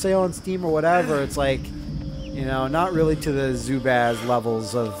 Marlow's on sale on Steam or whatever," it's like, you know, not really to the Zubaz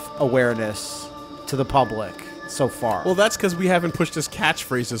levels of awareness to the public so far. Well, that's because we haven't pushed his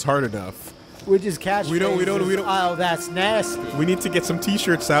catchphrases hard enough. Which is catchphrases. We don't. Oh, that's nasty. We need to get some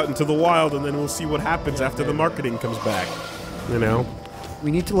T-shirts out into the wild, and then we'll see what happens after the marketing comes back. You know.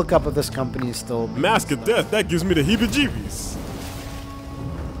 We need to look up if this company is still. Mask of Death. That gives me the heebie-jeebies.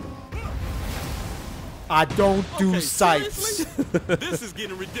 I don't do sites. This is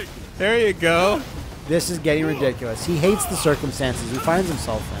getting ridiculous. There you go. This is getting ridiculous. He hates the circumstances he finds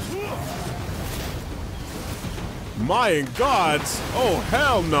himself in. Mayan gods? Oh,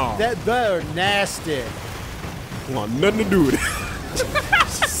 hell no. They're nasty. Want nothing to do with it.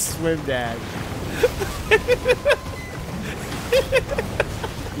 Swim dad.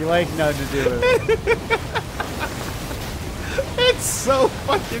 You like nothing to do with it. It's so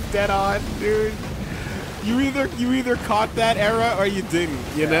fucking dead on, dude. You either caught that era or you didn't,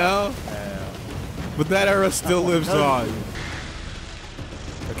 you know? But that era still lives on.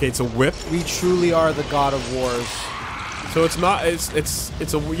 Okay, it's a whip. We truly are the god of wars. So it's not.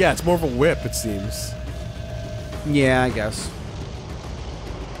 It's more of a whip, it seems. Yeah, I guess.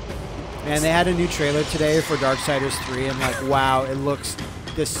 Man, they had a new trailer today for Darksiders 3, and like, wow, it looks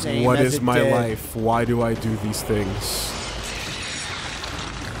the same. What as is it my did. life? Why do I do these things?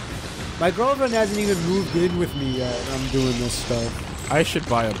 My girlfriend hasn't even moved in with me yet, and I'm doing this stuff. I should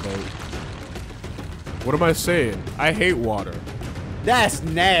buy a boat. What am I saying? I hate water. That's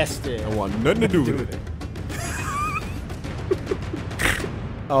nasty. I want nothing to do with it.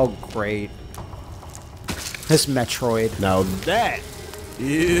 Oh, great. This Metroid. Now that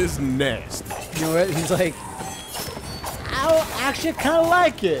is nasty. You know what? He's like, I actually kind of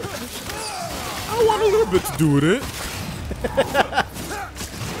like it. I want a little bit to do with it.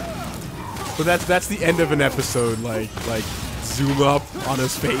 But that's the end of an episode. Like zoom up on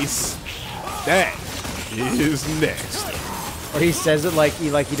his face. That is nasty. Or he says it like he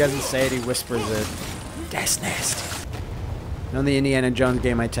doesn't say it. He whispers it. That's nasty. On the Indiana Jones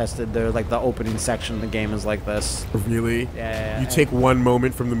game I tested, the opening section of the game is like this. Really? Yeah. You take one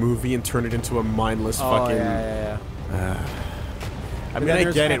moment from the movie and turn it into a mindless fucking. Yeah. I mean, I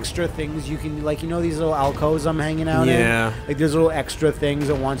there's get extra things you can, like, you know these little alcoves I'm hanging out in? Yeah. Like, there's little extra things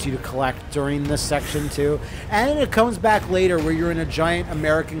it wants you to collect during this section, too. And it comes back later where you're in a giant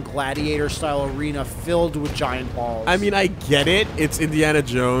American Gladiator-style arena filled with giant balls. I mean, I get it. It's Indiana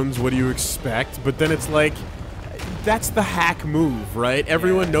Jones. What do you expect? But then it's like, that's the hack move, right?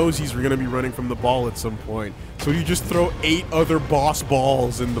 Everyone knows he's going to be running from the ball at some point. So you just throw 8 other boss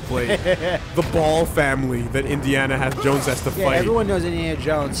balls in the plate. The ball family that Jones has to Yeah, fight. everyone knows Indiana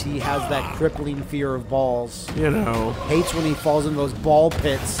Jones. He has that crippling fear of balls. You know. Hates when he falls into those ball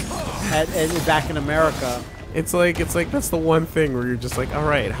pits back in America. It's like that's the one thing where you're just like, all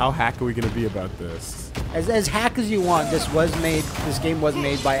right, how hack are we going to be about this? As hack as you want, this game was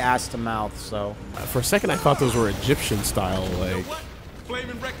made by ass to mouth, so. For a second, I thought those were Egyptian style, like.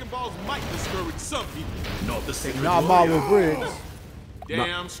 Flaming wrecking balls might discourage some people. Not the sacred Not warrior. Marlow Briggs.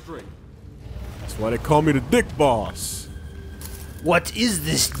 Damn straight. That's why they call me the Dick Boss. What is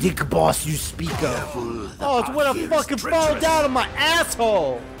this dick boss you speak of? Oh, it's when I fucking fall down on my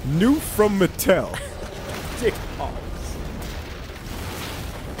asshole! New from Mattel. Dick boss.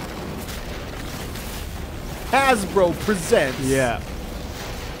 Hasbro presents. Yeah.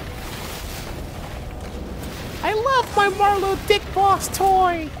 I love my Marlow Dick Boss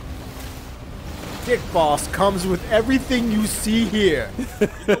toy. Dick Boss comes with everything you see here.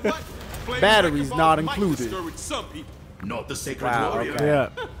 Batteries not included. Some people. Not the sacred Wow, warrior. okay. Yeah.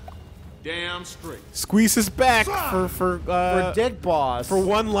 Damn straight. Squeeze his back for Dick Boss. for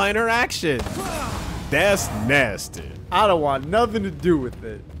one-liner action. That's nasty. I don't want nothing to do with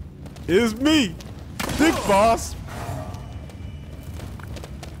it. It's me, Dick Boss.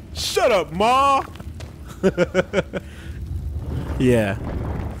 Shut up, Ma. Yeah.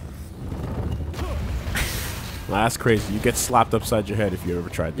 Well, that's crazy. You get slapped upside your head if you ever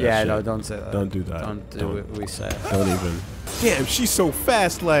tried that. Yeah, shit. no, don't say that. Don't do that. Don't do what we say. Don't even. Damn, she's so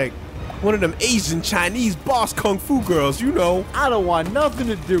fast, like one of them Asian Chinese boss kung fu girls, you know. I don't want nothing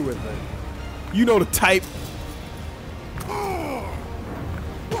to do with it. You know the type.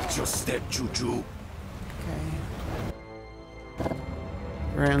 Watch your step, Choo-Choo.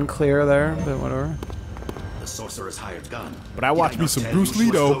 Very unclear there, but whatever. The sorcerer's hired gun. But I watched Did me not some tell Bruce you she Lee,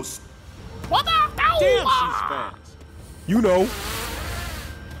 was though. close? Damn, she's fast. You know.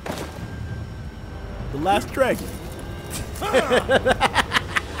 The Last Dragon.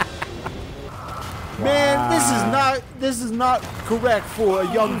 Man, this is not correct for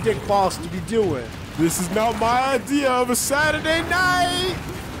a young Dick Boss to be doing. This is not my idea of a Saturday night.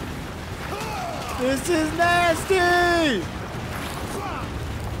 This is nasty.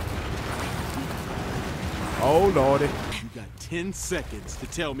 Oh, Lordy. You got 10 seconds to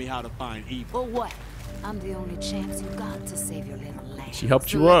tell me how to find evil. For what? I'm the only chance you got to save your little life. She helped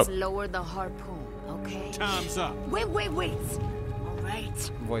so you let's up. lower the harpoon, okay? Time's up. Wait. All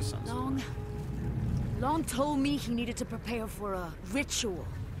right. Voice sounds. Long told me he needed to prepare for a ritual.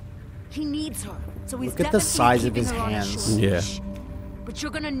 He needs her, so he's Look at the definitely size of keeping his her on a hands. short Yeah. leash. But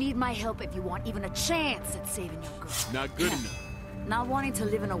you're gonna need my help if you want even a chance at saving your girl. Not good enough. Not wanting to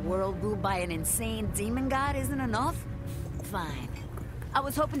live in a world ruled by an insane demon god isn't enough? Fine. I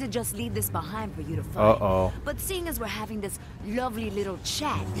was hoping to just leave this behind for you to find. Uh-oh. But seeing as we're having this lovely little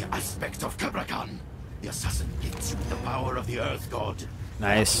chat, The aspect of Cabrakan. The assassin gifts you the power of the Earth God.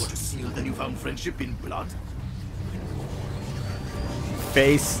 Nice. Want to seal the newfound friendship in blood?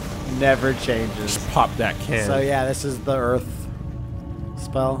 Face never changes. Just pop that can. So yeah, this is the Earth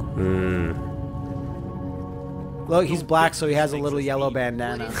spell. Look, he's black, so he has a little yellow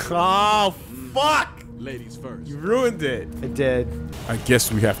bandana. Oh, fuck! Ladies first. You ruined it. It did. I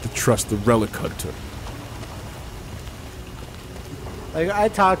guess we have to trust the Relic Hunter. Like, I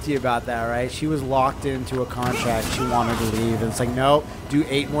talked to you about that, right? She was locked into a contract. She wanted to leave. And it's like, nope, do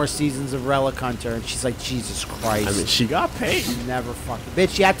 8 more seasons of Relic Hunter. And she's like, Jesus Christ. I mean, she got paid. Never fucking.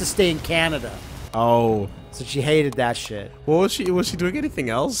 Bitch, you have to stay in Canada. Oh. So she hated that shit. What was she? Was she doing anything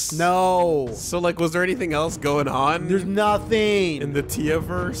else? No. So, like, was there anything else going on? There's nothing. in the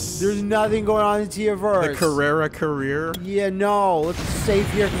Tia-verse? There's nothing going on in Tia-verse. the Carrera career? Yeah, no. Let's save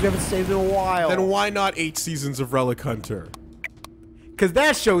here because we haven't saved in a while. Then why not 8 seasons of Relic Hunter? Because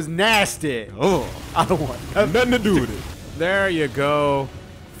that show's nasty. Oh. I don't want Nothing to do with it. There you go.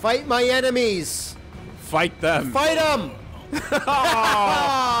 Fight my enemies. Fight them. Fight them.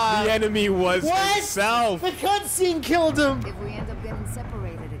 The enemy was What? himself. The cutscene killed him. If we end up getting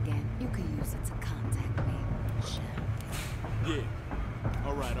separated again, you can use it to contact me. Yeah.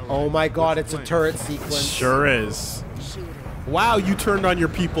 All right. Oh my god, it's a turret sequence. Sure is. Shoot it. Wow, you turned on your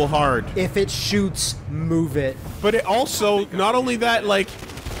people hard. If it shoots, move it. But it also, not only that, like,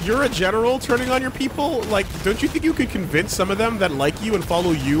 you're a general turning on your people. Like, don't you think you could convince some of them that like you and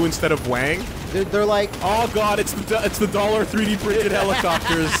follow you instead of Wang? They're like, Oh god, it's the dollar 3D printed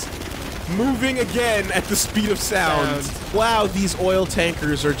helicopters moving again at the speed of sound. Wow, these oil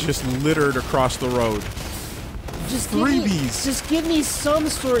tankers are just littered across the road. just freebies. Just give me some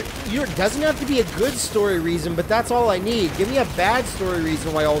story. It doesn't have to be a good story reason, but that's all I need. Give me a bad story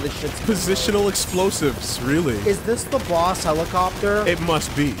reason why all this shit's Positional explosives, really. Is this the boss helicopter? It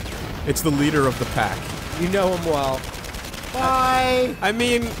must be. It's the leader of the pack. You know him well. Bye. I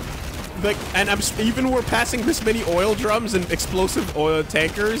mean, like, and even we're passing this many oil drums and explosive oil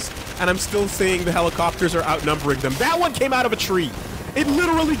tankers, and I'm still saying the helicopters are outnumbering them. That one came out of a tree. It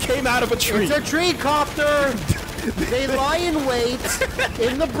literally came out of a tree. It's a tree copter. They lie in wait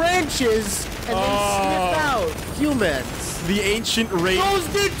in the branches and then sniff out humans. The ancient rain. Those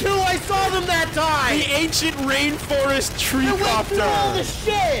did too. I saw them that time. The ancient rainforest tree They went copter. through all the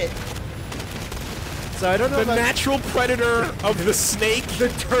shit. So I don't know. The natural predator of the snake. The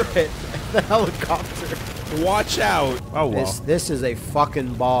turret, the helicopter. Watch out. Oh well. This is a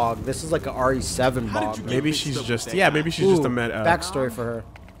fucking bog. This is like an RE7 bog. Maybe she's just maybe she's just a backstory for her.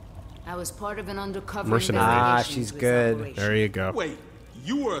 I was part of an undercover Mercenary. investigation She's to this good. operation. There you go. Wait,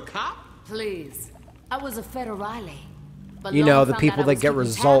 you were a cop? Please. I was a federale. But You know, Lone the found people out I that was get keeping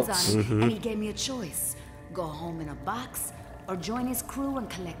tabs results. on him, and he gave me a choice. Go home in a box or join his crew and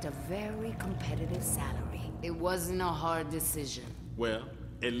collect a very competitive salary. It wasn't a hard decision. Well,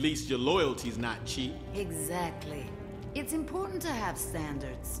 at least your loyalty's not cheap. Exactly. It's important to have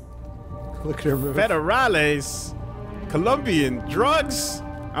standards. Look at her move. Federales. Colombian drugs.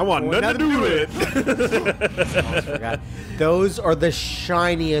 I want nothing to do with it. Those are the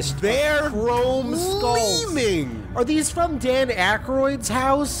shiniest. They're chrome skulls. gleaming. Are these from Dan Aykroyd's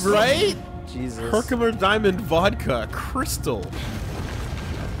house? Right? Jesus. Herkimer Diamond Vodka Crystal.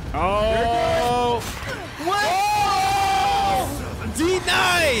 Oh! What?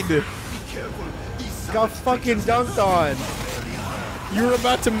 Denied! Got fucking dunked on. You were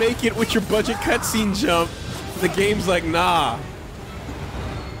about to make it with your budget cutscene jump. The game's like, nah.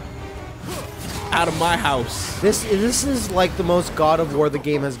 Out of my house. This is like the most God of War the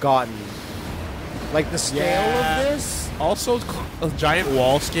game has gotten. Like the scale of this. Also, a giant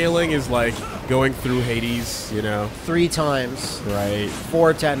wall scaling is like going through Hades, you know? 3 times. Right.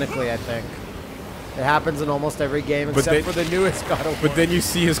 4 technically, I think. It happens in almost every game But except they- for the newest God of War. But then you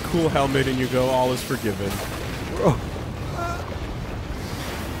see his cool helmet and you go, all is forgiven.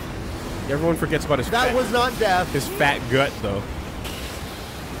 Everyone forgets about his That fat, was not death. his fat gut, though.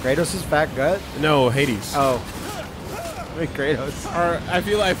 Kratos' fat gut? No, Hades. Oh. Wait, Kratos. Or I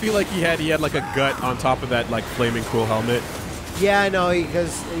feel like he had like a gut on top of that like flaming cool helmet. Yeah, I know,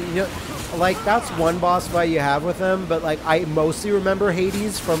 because, you know, like, that's one boss fight you have with him, but, like, I mostly remember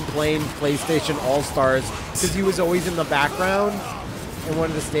Hades from playing PlayStation All-Stars, because he was always in the background in one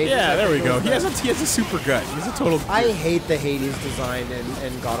of the stages. Yeah, I there we think it go. was He has a super gut. He's a total. I hate the Hades design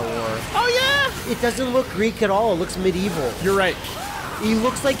in God of War. Oh yeah. It doesn't look Greek at all. It looks medieval. You're right. He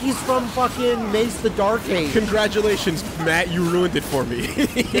looks like he's from fucking Mace the Dark Age. Congratulations, Matt. You ruined it for me.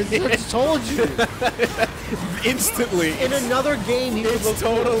 I just told you. Instantly. In another game, he would look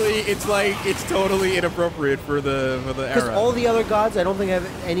It's totally inappropriate for the because era. all the other gods, I don't think have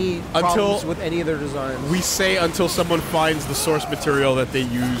any problems with any of their designs. We say until someone finds the source material that they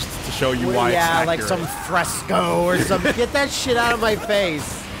used to show you why it's yeah, like accurate. some fresco or something. Get that shit out of my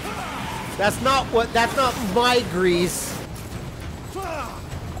face. That's not my Greece.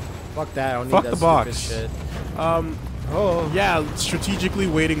 Fuck that. I don't Fuck need the that box. stupid shit. Yeah, strategically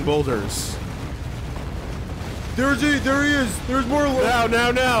weighting boulders. There he is. There's more.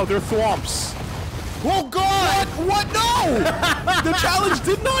 Now, they're thwomps. Oh God! What? No! The challenge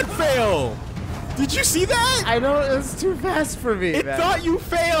did not fail. Did you see that? I know it's too fast for me. It man. thought you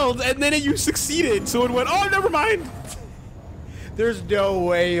failed, and then you succeeded, so it went, oh, never mind. There's no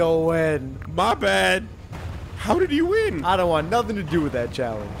way you'll win. My bad. How did you win? I don't want nothing to do with that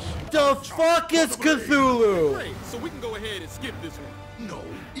challenge. The fuck is Cthulhu? Great, so we can go ahead and skip this one. No,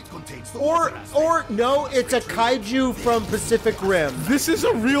 it contains the Or no, it's a kaiju from Pacific Rim. This is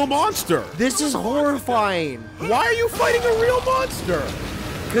a real monster. This is horrifying. Why are you fighting a real monster?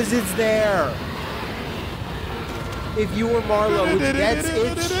 Cause it's there. If you were Marlow, it's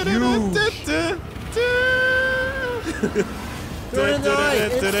huge. Throw it in the eye.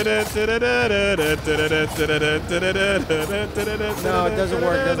 No, it doesn't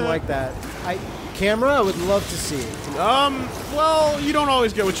work. It doesn't like that. Camera, I would love to see. Well, you don't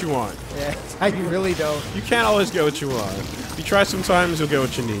always get what you want. Yeah, I really don't. You can't always get what you want. You try sometimes, you'll get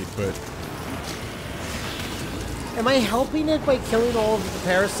what you need, but... Am I helping it by killing all of the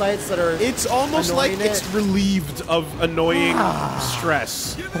parasites that are It's almost like annoying it's relieved of annoying Ah.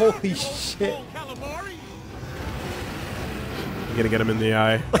 stress. Holy shit. You gotta get him in the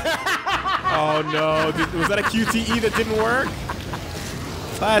eye. Oh no, was that a QTE that didn't work?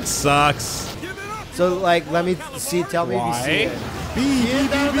 That sucks. So, like, let me see, tell me if you see it.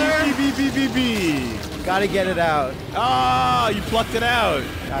 B. Gotta get it out. Ah, you plucked it out.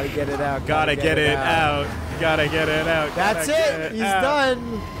 Gotta get it out. Gotta get it out. Gotta get it out. That's it. He's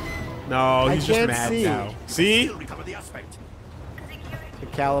done. No, I he's just can't mad see. now. See? The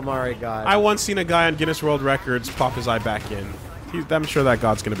calamari god. I once seen a guy on Guinness World Records pop his eye back in. I'm sure that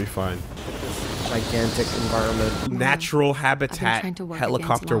god's gonna be fine. Gigantic environment. Natural habitat. trying to work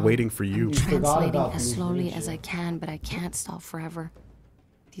Helicopter against waiting for you. I'm translating as slowly as I can, but I can't stop forever.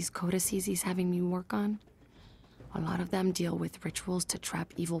 These codices he's having me work on, a lot of them deal with rituals to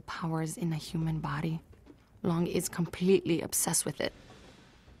trap evil powers in a human body. Long is completely obsessed with it.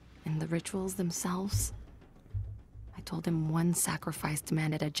 And the rituals themselves, I told him one sacrifice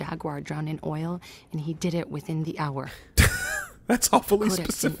demanded a jaguar drown in oil, and he did it within the hour. That's awfully Codex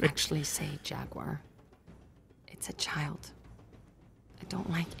didn't specific. actually say jaguar. It's a child. I don't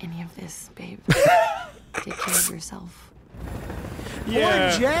like any of this, babe. Take care of yourself. Poor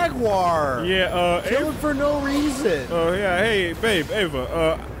jaguar. Yeah, Kill him for no reason. Oh, yeah, hey, babe,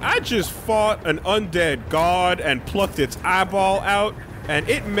 Ava, I just fought an undead god and plucked its eyeball out, and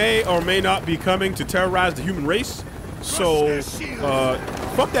it may or may not be coming to terrorize the human race. So,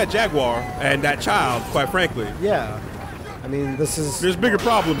 fuck that jaguar and that child, quite frankly. Yeah. I mean, this is... There's bigger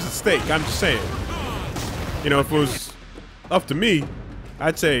problems at stake, I'm just saying. You know, if it was up to me,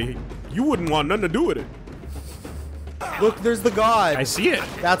 I'd say you wouldn't want nothing to do with it. Look, there's the god. I see it.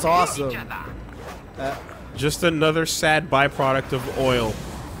 That's awesome. Just another sad byproduct of oil.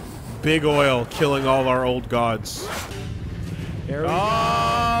 Big oil killing all our old gods. There we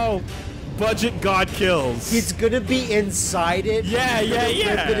Oh! Budget god kills. It's gonna be inside it. Yeah, yeah,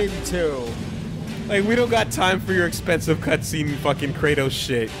 yeah. Rip it in two. Like, we don't got time for your expensive cutscene fucking Kratos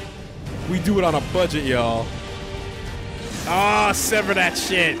shit. We do it on a budget, y'all. Ah, sever that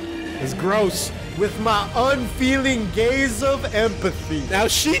shit. It's gross. With my unfeeling gaze of empathy. Now,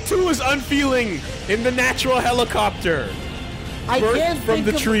 she too is unfeeling in the natural helicopter. I Burnt can't from think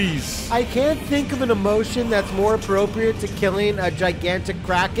the of, trees. I can't think of an emotion that's more appropriate to killing a gigantic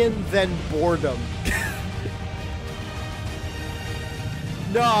kraken than boredom.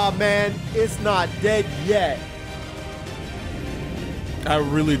 Nah, man, it's not dead yet. I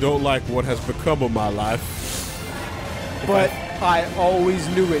really don't like what has become of my life. But I always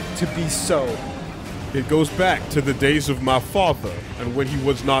knew it to be so. It goes back to the days of my father and when he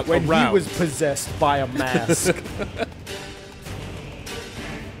was not When around. he was possessed by a mask.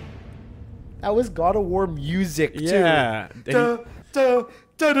 That was God of War music, too. Yeah. Da, da,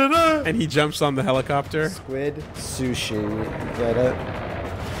 da, da, da. And he jumps on the helicopter. Squid sushi. Get it?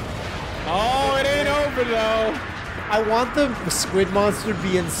 Oh, it ain't over though. I want the squid monster to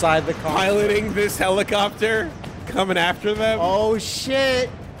be inside the car. Piloting this helicopter, coming after them. Oh, shit.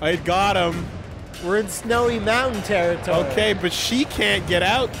 I got him. We're in snowy mountain territory. Okay, but she can't get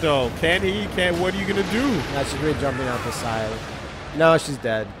out though. Can he? Can't. What are you gonna do? Now she's really jumping out the side. No, she's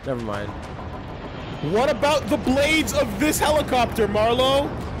dead. Never mind. What about the blades of this helicopter, Marlow?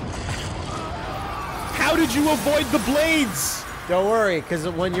 How did you avoid the blades? Don't worry, because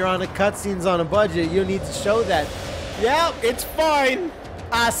when you're on a cutscenes on a budget, you need to show that. Yep, It's fine.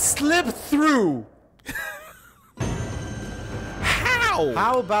 I slipped through. How?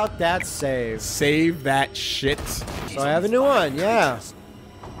 How about that save? Save that shit. So I have a new one, yeah.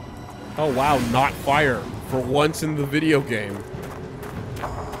 Oh wow, not fire for once in the video game.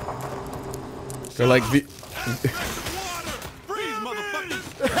 They're like the.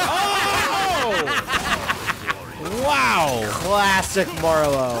 Oh! Wow! Classic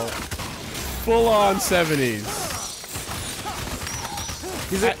Marlow. Full on 70s.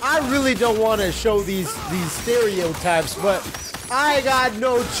 He's like, I really don't want to show these stereotypes, but I got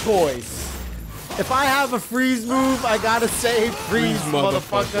no choice. If I have a freeze move, I gotta say freeze,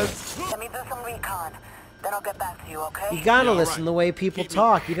 motherfuckers. Let me do some recon. Then I'll get back to you, okay? You gotta listen the way people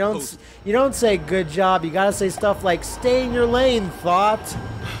talk. You don't say good job. You gotta say stuff like stay in your lane, thought.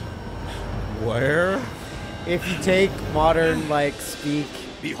 Where? If you take modern like speak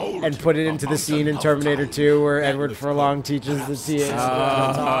Behold, and put it into the scene in Terminator 2 where Edward Furlong teaches the TA how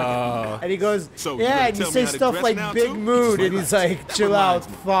to talk. And he goes, So you yeah, gonna and you tell me say how to stuff dress like now, big too? mood, and he's like, chill out,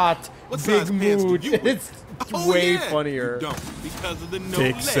 thought, What big size pants do mood. you wear? It's Oh, way yeah. funnier. You don't, because of the no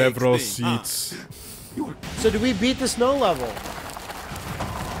Take legs several thing, huh? seats. So do we beat the snow level?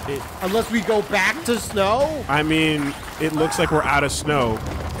 Unless we go back to snow? I mean, it looks like we're out of snow.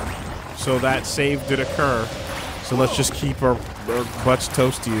 So that save did occur. So let's just keep our butts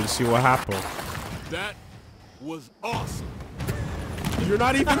toasty and see what happens. That was awesome. You're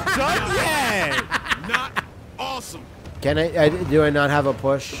not even done yet! Not awesome. Can do I not have a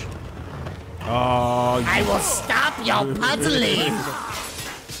push? Oh, I will stop your puzzling.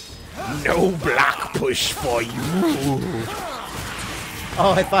 no block push for you.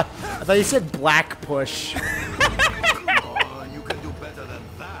 Oh, I thought you said black push. Oh, you can do better than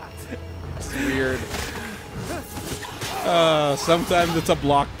that. It's weird. Sometimes it's a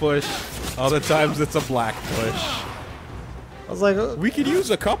block push. Other times it's a black push. I was like, We could use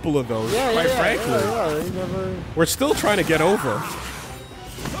a couple of those, quite frankly. You never... We're still trying to get over.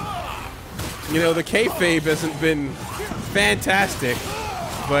 You know, the kayfabe hasn't been fantastic,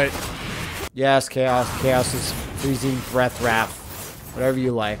 but Yes, chaos. Chaos is freezing breath wrath. Whatever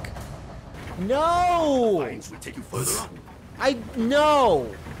you like. No! Lines will take you further on. No!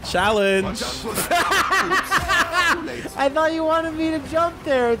 challenge. I thought you wanted me to jump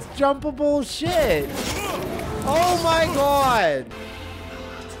there. It's jumpable shit. Oh my god.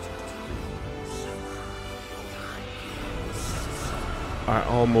 I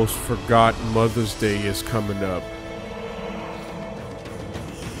almost forgot Mother's Day is coming up.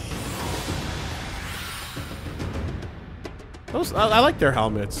 I like their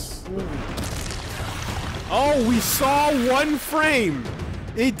helmets. Oh, we saw one frame.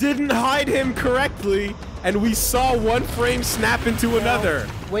 It didn't hide him correctly, and we saw one frame snap into another.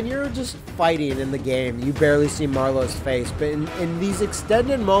 When you're just fighting in the game, you barely see Marlow's face, but in these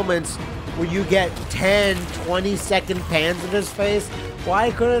extended moments where you get 10, 20-second pans of his face,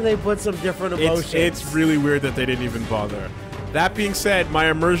 why couldn't they put some different emotions? It's really weird that they didn't even bother. That being said, my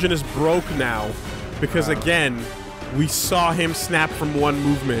immersion is broke now, because again, we saw him snap from one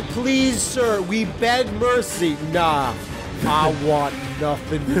movement. Please, sir, we beg mercy. Nah, I want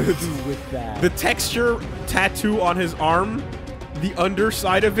nothing to do with that. The texture tattoo on his arm, the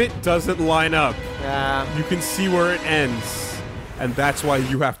underside of it doesn't line up. You can see where it ends, and that's why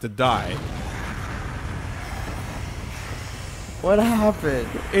you have to die. What happened?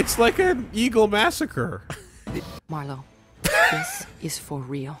 It's like an eagle massacre. Marlow, this is for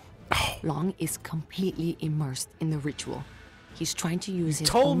real. Long is completely immersed in the ritual. He's trying to use his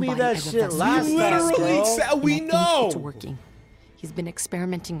told own me body that as a shit vessel. last You time, literally bro. said we And I think know. it's working. He's been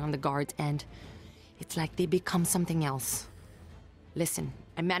experimenting on the guards, and it's like they become something else. Listen,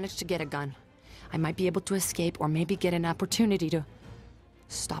 I managed to get a gun. I might be able to escape, or maybe get an opportunity to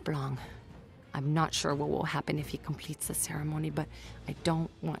stop Long. I'm not sure what will happen if he completes the ceremony, but I don't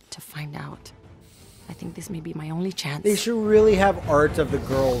want to find out. I think this may be my only chance. They should really have art of the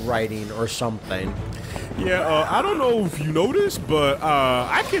girl writing or something. Yeah, I don't know if you know this, but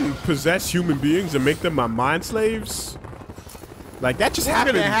I can possess human beings and make them my mind slaves. Like, that just We're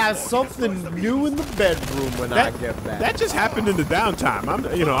happened. gonna have something new in the bedroom when I get back. That just happened in the downtime.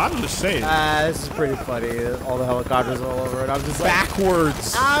 I'm just saying. This is pretty funny. All the helicopters all over it. I'm just like,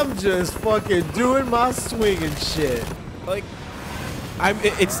 Backwards. I'm just fucking doing my swing and shit. Like,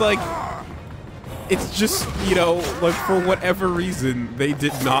 it's just, like, for whatever reason, they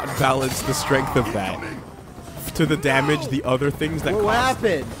did not balance the strength of that to the damage the other things that What caused.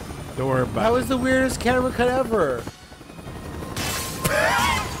 happened? Don't worry about That it. was the weirdest camera cut ever.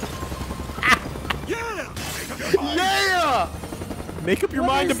 Yeah! Make up your What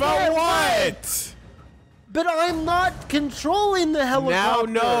mind is about that? what? But I'm not controlling the Now, helicopter.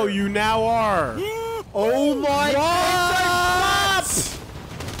 no, you now are. Oh my god!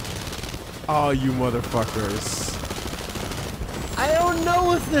 Oh, you motherfuckers. I don't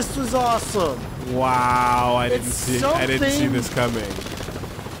know if this was awesome. Wow, I didn't It's see something- this coming.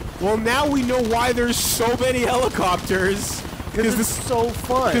 Well, now we know why there's so many helicopters. Because it's so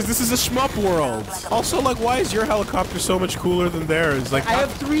fun. Because this is a shmup world. Also, like, why is your helicopter so much cooler than theirs? Like, I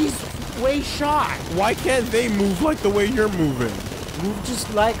have three-way shot. why can't they move like the way you're moving? Move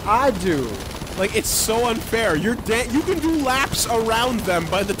just like I do. Like, it's so unfair. You can do laps around them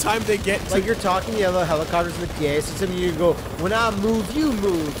by the time they get to... Like you're talking the other helicopters in the PA system, and you go, when I move, you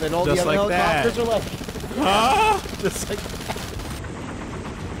move. And all Just the other like that. helicopters are like, Huh? just like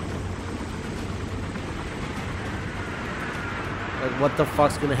Like, what the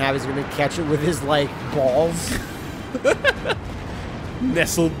fuck's gonna happen? He's gonna catch it with his, like, balls?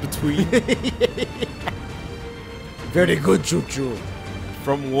 nestled between. Very good, Choo-Choo.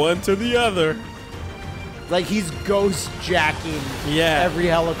 From one to the other. Like he's ghost jacking every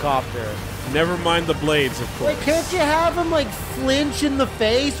helicopter. Never mind the blades, of course. Like, can't you have him like flinch in the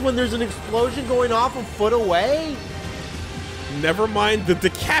face when there's an explosion going off a foot away? Never mind the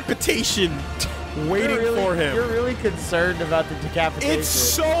decapitation waiting for him. You're really concerned about the decapitation. It's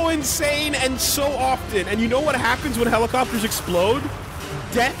so insane and so often. And you know what happens when helicopters explode?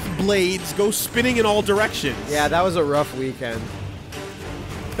 Death blades go spinning in all directions. Yeah, that was a rough weekend.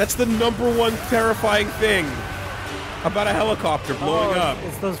 That's the #1 terrifying thing about a helicopter blowing up.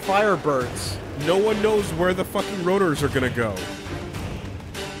 It's those Firebirds. No one knows where the fucking rotors are gonna go.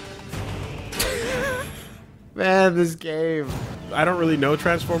 Man, this game. I don't really know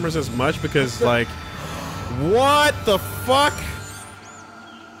Transformers as much because, like, what the fuck?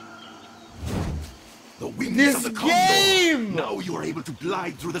 The wings This of the Condor. game! Now you are able to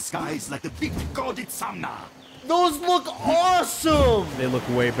glide through the skies like the big god Itzamna. Those look awesome! They look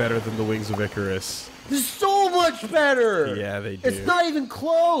way better than the wings of Icarus. They're so much better! Yeah, they do. It's not even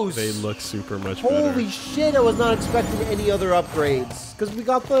close! They look super much better. Holy shit, I was not expecting any other upgrades. Because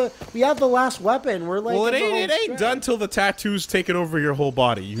we have the last weapon. We're like, Well, it ain't done till the tattoo's taken over your whole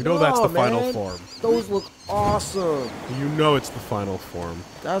body. You know that's the final form. Those look awesome. You know it's the final form.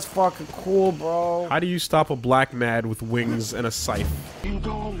 That's fucking cool, bro. How do you stop a black mad with wings and a scythe? You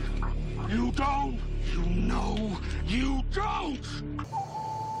don't. You don't. You know you don't.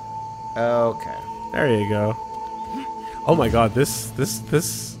 Okay. There you go. Oh my god, this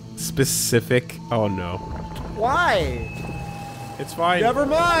specific. Oh no. Why? It's fine. Never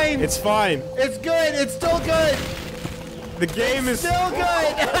mind. It's fine. It's good. It's still good. The game is Still good.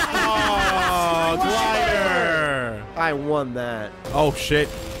 Oh, glider. I won that. Oh shit.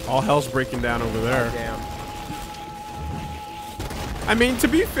 All hell's breaking down over there. Damn. I mean, to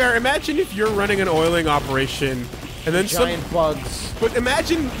be fair, imagine if you're running an oiling operation and then Giant bugs. But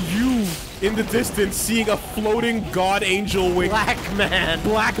imagine you in the distance seeing a floating god angel wing. Black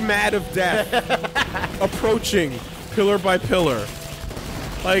mad of death. Approaching pillar by pillar.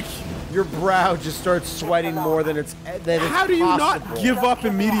 Like, your brow just starts sweating more than it's how do you possible. not give up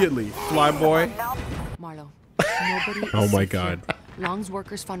immediately, Flyboy? Marlow, nobody Oh is my safe here. god. Long's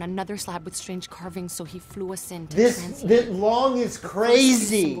workers found another slab with strange carvings, so he flew us in to This Long is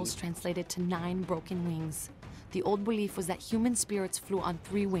crazy. Symbols translated to 9 broken wings. The old belief was that human spirits flew on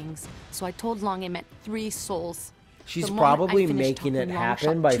 3 wings, so I told Long it meant 3 souls. She's The moment I probably finished making it talking, Long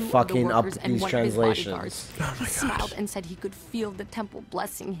happen shot by 2 of the fucking up workers and these one of his translations. bodyguards. Oh my He smiled and said he could feel the temple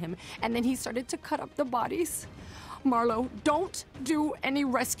blessing him, and then he started to cut up the bodies. Marlow, don't do any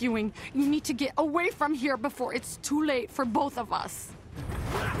rescuing. You need to get away from here before it's too late for both of us.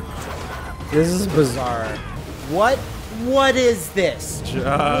 This is bizarre. What is this?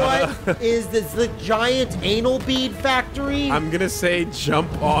 What is this? The giant anal bead factory? I'm gonna say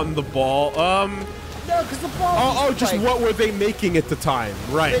jump on the ball. No, because the ball. Oh, just like, what were they making at the time?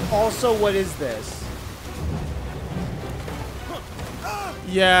 Right. And also, what is this?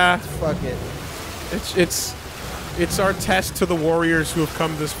 Yeah. Fuck it. It's our test to the warriors who have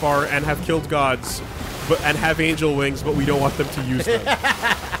come this far and have killed gods, and have angel wings, but we don't want them to use them.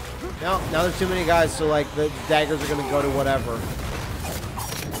 Now there's too many guys, so like the daggers are gonna go to whatever.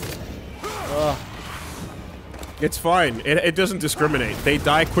 Ugh. It's fine. It doesn't discriminate. They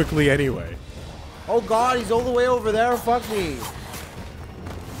die quickly anyway. Oh god, he's all the way over there. Fuck me.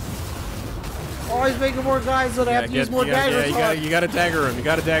 Oh, he's making more guys, so I have to use more daggers. You gotta dagger him. You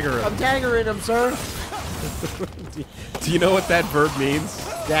gotta dagger him. I'm daggering him, sir. Do you know what that verb means?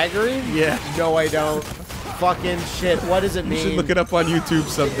 Daggering? Yeah. No, I don't. Fucking shit. What does it mean? You should look it up on YouTube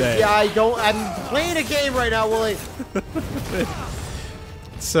someday. Yeah, I don't. I'm playing a game right now, Willie.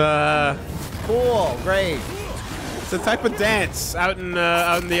 It's Cool. Great. It's a type of dance out in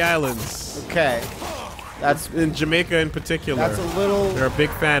the islands. Okay. That's in Jamaica in particular. That's a little. They're a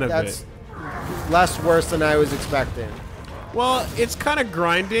big fan of that's it. Less worse than I was expecting. Well, it's kind of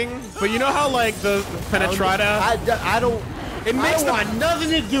grinding, but you know how like the penetrata. I don't. It makes I want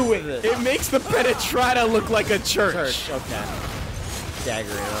nothing to do with it. It makes the penetrata look like a church. Okay.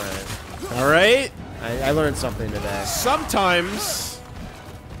 Daggering. All right. All right. I learned something today. Sometimes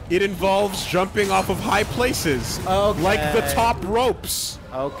it involves jumping off of high places, Okay. like the top ropes.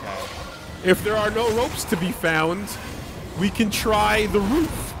 Okay. If there are no ropes to be found, we can try the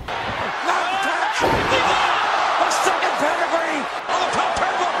roof. A second pedigree on the top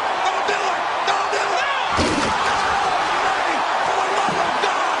turnbuckle. Don't do it. Don't do it. Ready for another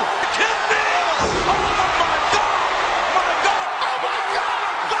god. Kill me. Oh my god. My god. Oh my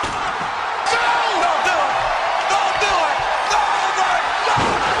god. God. No. Don't do it. Don't do it. Oh my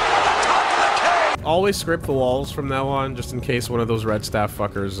always scrape the walls from now on, just in case one of those red staff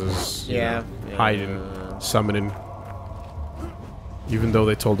fuckers is you know, hiding, summoning. Even though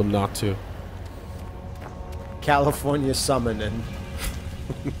they told him not to. California summoning.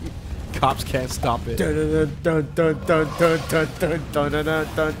 Cops can't stop it.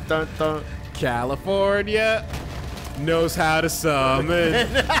 California knows how to summon.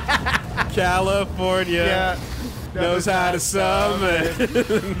 California knows how to summon.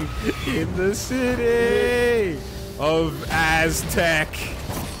 In the city of Aztec.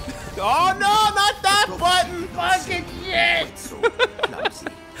 Oh no, not that button! Fucking shit!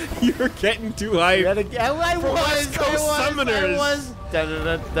 You're getting too hyped. I was. West Coast Summoners.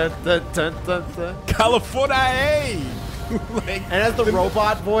 California! Like, and has the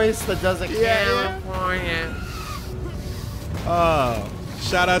robot voice that does it. California. Oh,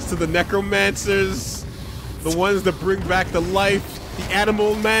 shout outs to the necromancers, the ones that bring back to life, the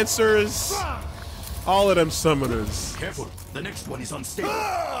animal mancers, all of them summoners. Careful, the next one is unstable.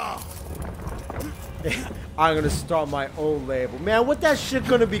 I'm gonna start my own label. Man, what that shit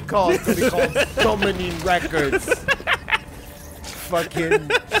gonna be called? It's gonna be called Summoning Records. Fucking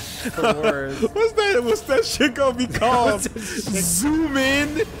the worst. What's that shit gonna be called? Zoom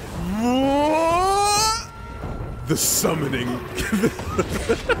in. The summoning.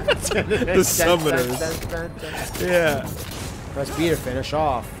 The summoners. Yeah. Press B to finish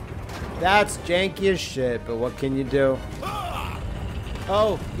off. That's janky as shit, but what can you do?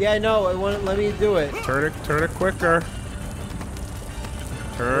 Oh, yeah, no, it wouldn't let me do it. Turn it quicker.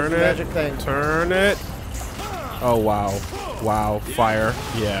 Turn it. Magic thing. Turn it. Oh, wow. Wow, fire.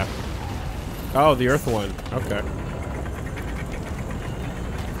 Yeah. Oh, the earth one. Okay.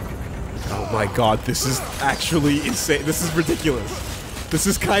 Oh my god, this is actually insane. This is ridiculous. This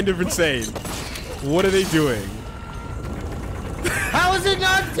is kind of insane. What are they doing? How is it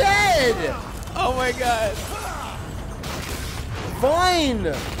not dead? Oh my god. Fine.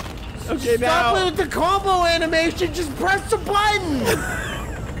 Okay, Stop now. it with the combo animation. Just press the button.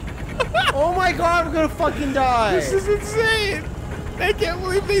 Oh my god, I'm gonna fucking die. This is insane. I can't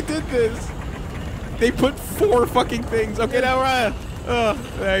believe they did this. They put 4 fucking things. Okay, now Ryan. Oh,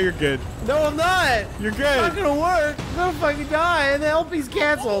 yeah, you're good. No, I'm not. You're good. It's not gonna work. I'm gonna fucking die, and the LP's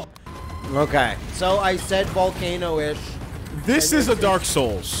canceled. Okay, so I said volcano-ish. This is a Dark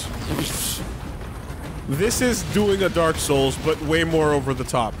Souls. This is doing a Dark Souls, but way more over the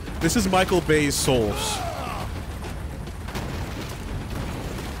top. This is Michael Bay's Souls.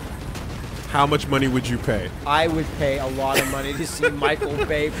 How much money would you pay? I would pay a lot of money to see Michael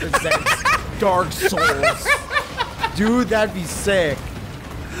Bay present Dark Souls. Dude, that'd be sick.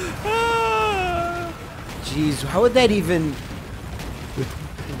 Jeez, how would that even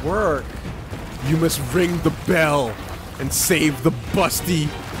work? You must ring the bell and save the busty,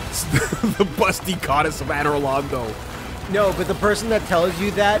 the busty goddess of Anor Londo. No, but the person that tells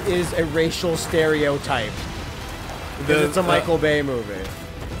you that is a racial stereotype. Because it's a Michael Bay movie.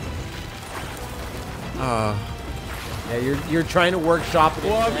 Yeah, you're trying to workshop it.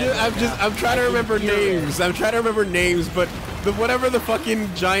 Well, I'm trying to remember names. I'm trying to remember names, but whatever the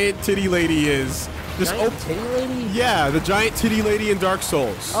fucking giant titty lady is, just titty lady? Yeah, the giant titty lady in Dark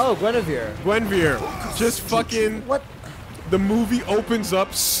Souls. Oh, Guinevere. Just fucking. What? The movie opens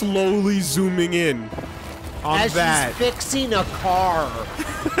up slowly zooming in on As that. she's fixing a car,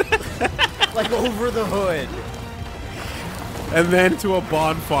 like over the hood. And then to a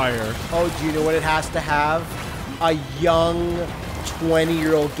bonfire. Oh, do you know what it has to have? A young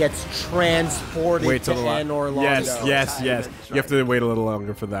 20-year-old gets transported to Anor Londo. Yes. You have to wait a little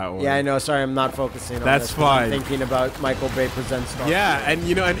longer for that one. Yeah, I know. Sorry, I'm not focusing on That's this. fine. I'm thinking about Michael Bay presents Star Yeah, and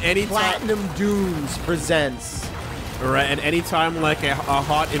you know, and any Platinum Dunes presents. Right, and anytime like a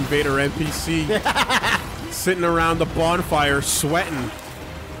hot invader NPC sitting around the bonfire sweating.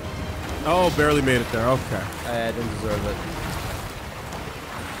 Oh, barely made it there. Okay. I didn't deserve it.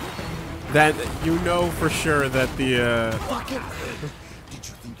 That you know for sure that the Did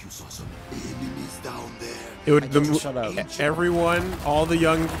you think you saw some enemies down there? it would Shut up. everyone, all the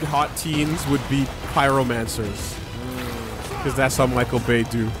young hot teens would be pyromancers because that's how Michael Bay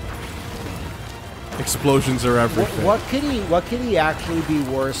do. Explosions are everything. What could he actually be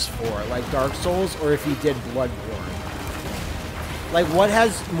worse for? Like Dark Souls, or if he did Bloodborne? Like what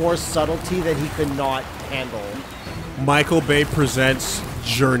has more subtlety that he could not handle? Michael Bay presents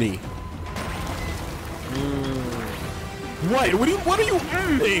Journey. What? What are you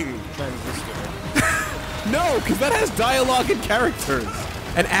earning? Transistor. No, because that has dialogue and characters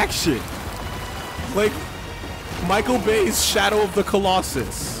and action. Like Michael Bay's Shadow of the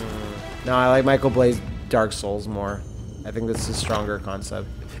Colossus. No, I like Michael Bay's Dark Souls more. I think this is a stronger concept.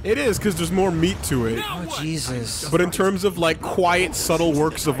 It is, because there's more meat to it. Oh, Jesus. But in terms of, like, quiet, subtle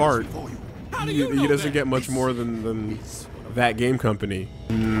works of art, he doesn't get much more than that game company.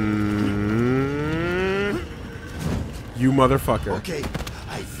 You motherfucker. Okay,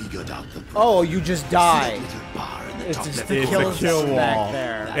 I figured out the Oh, you just die. It's just It's a kill wall. back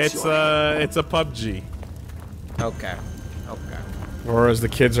there. It's a PUBG. Okay. Okay. Or as the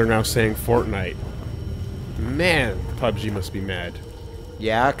kids are now saying, Fortnite. Man, PUBG must be mad.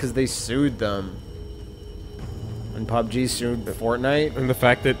 Yeah, because they sued them. And PUBG sued Fortnite. And the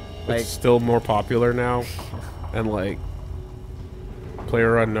fact that Like- it's still more popular now. And like,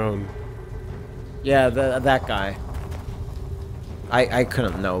 player unknown. Yeah, that guy. I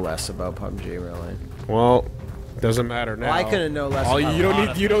couldn't know less about PUBG, really. Well, doesn't matter now. Well, I couldn't know less All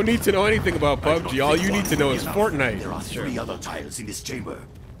about you don't need to know anything about PUBG. All you need to know is There Fortnite. are 3 other tiles in this chamber.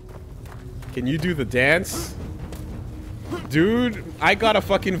 Can you do the dance? Dude, I got a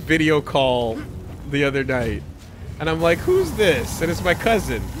fucking video call the other night. And I'm like, who's this? And it's my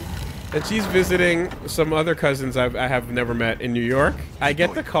cousin. And she's visiting some other cousins I have never met in New York. I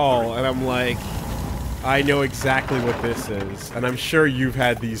get the call and I'm like, I know exactly what this is. And I'm sure you've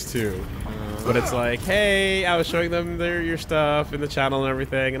had these too. But it's like, hey, I was showing them your stuff in the channel and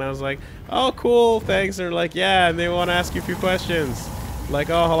everything. And I was like, oh, cool, thanks. They're like, yeah, and they want to ask you a few questions. Like,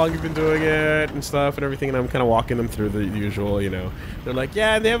 oh, how long you've been doing it and stuff and everything. And I'm kind of walking them through the usual, you know. They're like,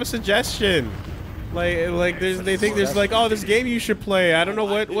 yeah, and they have a suggestion. Like they think there's like, oh, this game you should play. I don't know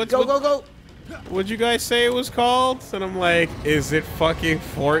what's Go! What'd you guys say it was called? And I'm like, is it fucking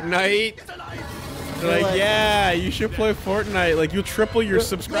Fortnite? They're like, yeah, you should play Fortnite. Like, you'll triple your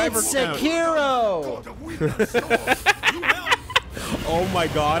subscriber It's count. Sekiro! Oh my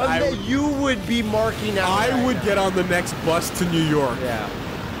god, You would be marking out. I would get on the next bus to New York. Yeah.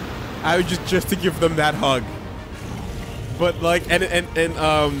 I would just to give them that hug. But like,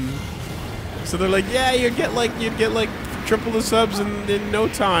 so they're like, yeah, you'd get like triple the subs in no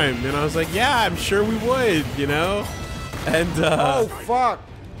time. And I was like, yeah, I'm sure we would, you know. And Oh fuck.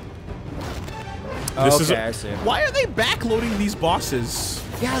 I see. Why are they backloading these bosses?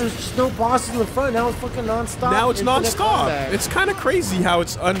 Yeah, there's just no bosses in the front. Now it's fucking non-stop. Now it's infinite non-stop. combat. It's kind of crazy how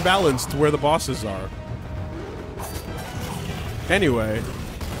it's unbalanced where the bosses are. Anyway,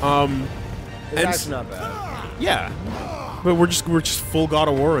 It's actually not bad. yeah, but we're just full God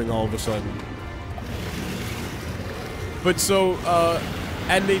of Warring all of a sudden. But so,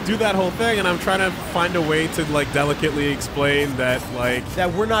 and they do that whole thing, and I'm trying to find a way to like delicately explain that like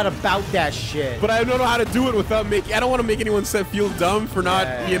That we're not about that shit. But I don't know how to do it without making. I don't want to make anyone feel dumb for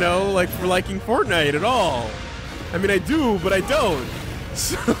not, you know, like for liking Fortnite at all. I mean, I do, but I don't.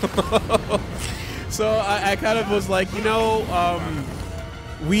 So I kind of was like, you know,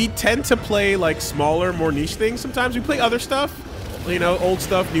 we tend to play like smaller, more niche things. Sometimes we play other stuff, you know, old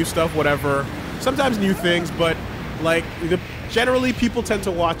stuff, new stuff, whatever. Sometimes new things, but like generally people tend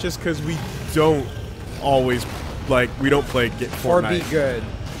to watch us because we don't always we don't play Fortnite. Or be good.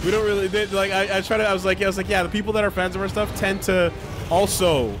 We don't really like. I was like, yeah, the people that are fans of our stuff tend to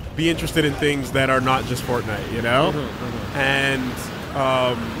also be interested in things that are not just Fortnite, you know. And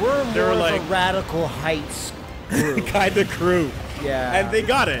We're more of like a radical heights crew. kind of crew. Yeah. And they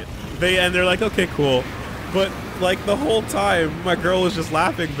got it. They're like, okay, cool. But like the whole time, my girl was just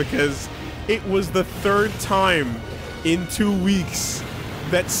laughing because it was the 3rd time in 2 weeks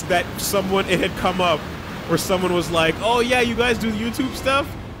that it had come up where someone was like, oh yeah, you guys do the YouTube stuff?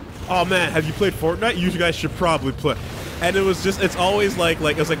 Oh man, have you played Fortnite? You guys should probably play. And it was just, it's always like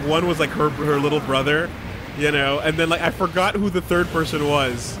it was like one was like her little brother, you know, and then like I forgot who the 3rd person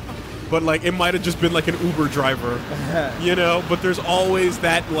was. But like it might have just been like an Uber driver, you know, but there's always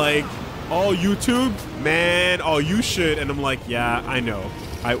that like, oh, YouTube? Man, oh, you should. And I'm like, yeah, I know.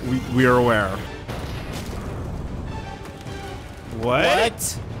 We are aware.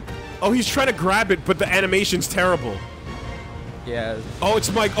 What? Oh, he's trying to grab it, but the animation's terrible. Yeah. Oh,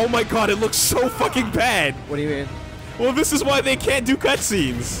 oh my god, it looks so fucking bad. What do you mean? Well, this is why they can't do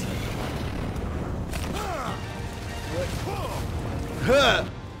cutscenes.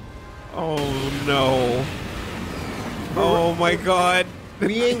 Oh no. Oh my god.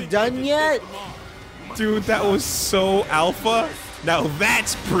 We ain't done yet? Dude, that was so alpha. Now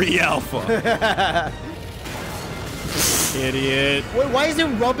that's pre-alpha. Idiot. Wait, why is it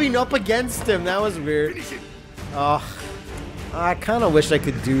rubbing up against him? That was weird. Ugh. I kind of wish I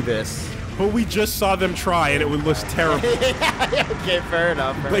could do this. But we just saw them try and it would look terrible. Okay, fair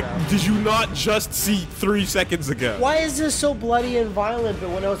enough. Did you not just see 3 seconds ago? Why is this so bloody and violent? But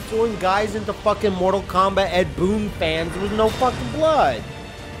when I was throwing guys into fucking Mortal Kombat Ed Boon fans, there was no fucking blood.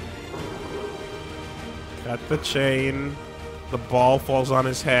 Cut the chain. The ball falls on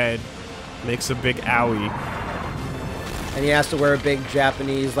his head, makes a big owie. And he has to wear a big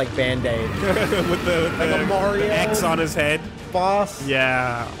Japanese, like, Band-Aid. With the a Mario X on his head. Boss.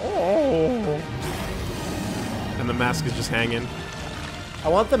 Yeah. Oh. And the mask is just hanging. I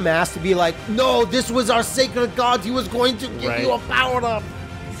want the mask to be like, no, this was our sacred god. He was going to give you a power-up.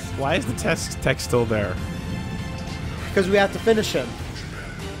 Why is the text still there? Because we have to finish him.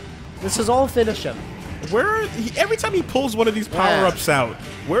 This is all finish him. Every time he pulls one of these power-ups out,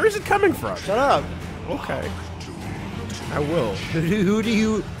 where is it coming from? Shut up. Okay. I will.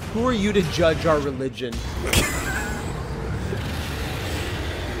 Who are you to judge our religion?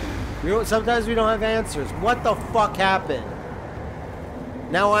 Sometimes we don't have answers. What the fuck happened?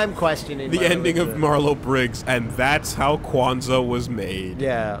 Now I'm questioning the ending of Marlow Briggs, and that's how Kwanzaa was made.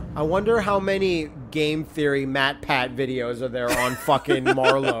 Yeah. I wonder how many game theory Matt Pat videos are there on fucking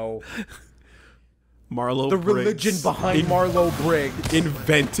Marlow. Marlow the Briggs religion behind Marlow Briggs.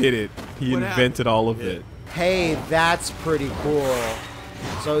 Invented it. He invented all of it. Hey, that's pretty cool.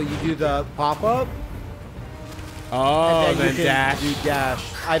 So you do the pop-up? Oh, and then you dash. Do dash.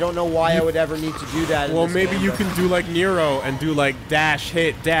 I don't know why I would ever need to do that. Well, maybe you can do like Nero and do like dash,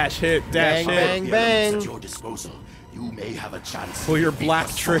 hit, dash, hit, dash, bang, hit. Bang, bang. At your disposal. You may have a chance. Pull your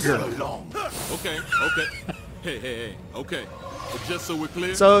black trigger. Okay. Hey. Okay. But just so we're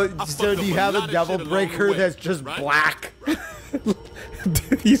clear. So do you have a devil breaker that's just black?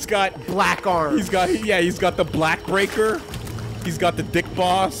 He's got black arms. He's got the black breaker. He's got the dick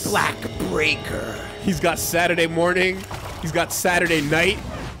boss. Black breaker. He's got Saturday morning. He's got Saturday night.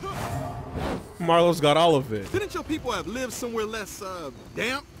 Marlow's got all of it. Didn't your people have lived somewhere less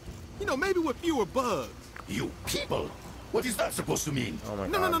damp? You know, maybe with fewer bugs. You people? What is that supposed to mean? Oh my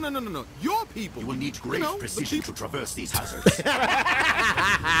God. No. Your people. You will need great precision to traverse these hazards.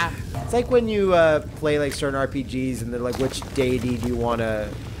 It's like when you play like certain RPGs and they're like, which deity do you want to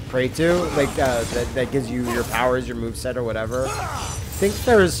pray to? Like that gives you your powers, your moveset, or whatever. I think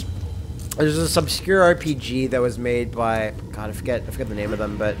there's this obscure RPG that was made by God, I forget the name of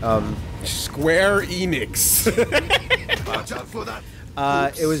them, but Square Enix. Watch out for that.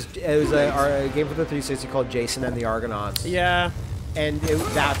 It was a game for the 360 called Jason and the Argonauts. Yeah. And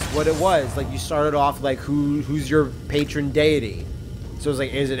that's what it was. Like you started off like who's your patron deity? So it was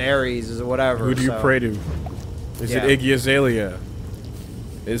like, is it Ares? Is it whatever? Who do you pray to? Is it Iggy Azalea?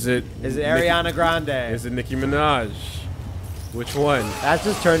 Is it Ariana Grande? Is it Nicki Minaj? Which one? That's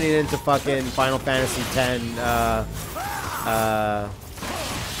just turning into fucking Final Fantasy X.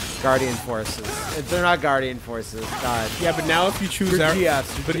 Guardian Forces. They're not Guardian Forces. God. Yeah, but now if you choose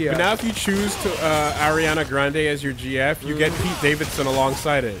GFs, but now if you choose to Ariana Grande as your GF, you get Pete Davidson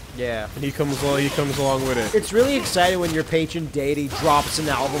alongside it. Yeah. And he comes along with it. It's really exciting when your patron deity drops an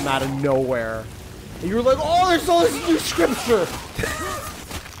album out of nowhere. And you're like, oh, there's all this new scripture.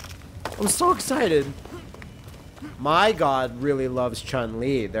 I'm so excited. My god really loves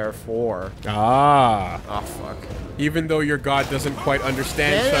Chun-Li, therefore. Ah. Oh, fuck. Even though your god doesn't quite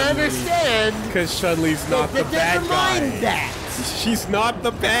understand Chun-Li. Understand. Because Chun-Li's not the bad guy. Never mind that. She's not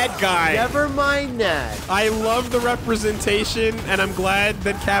the bad guy. Never mind that. I love the representation, and I'm glad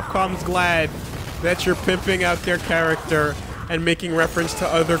that Capcom's glad that you're pimping out their character and making reference to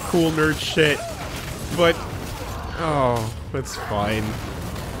other cool nerd shit. But, oh, that's fine.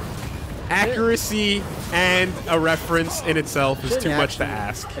 Accuracy and a reference in itself is too much to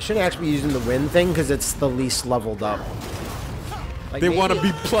ask. I shouldn't actually be using the win thing because it's the least leveled up. Like they want to be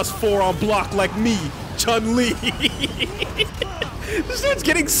 +4 on block like me, Chun-Li. This dude's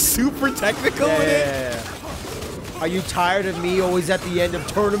getting super technical with it. Are you tired of me always at the end of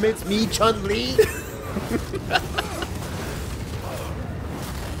tournaments? Me, Chun-Li?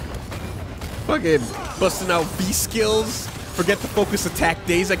 Fucking busting out B skills. Forget the focus attack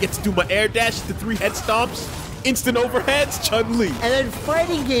days. I get to do my air dash, the 3 head stomps, instant overheads, Chun-Li. And then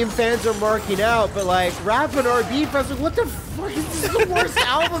fighting game fans are marking out, but like rap and R&B fans are like, what the fuck is this the worst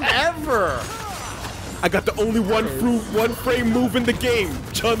album ever? I got the only one frame move in the game,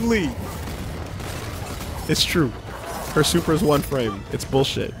 Chun-Li. It's true. Her super is 1 frame. It's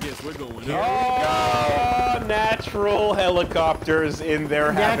bullshit. Yes, we're going. Natural helicopters in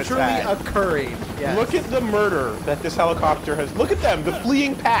their Naturally habitat. occurring. Yes. Look at the murder that this helicopter has. Look at them, the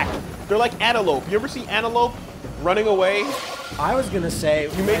fleeing pack. They're like antelope. You ever see antelope running away? I was gonna say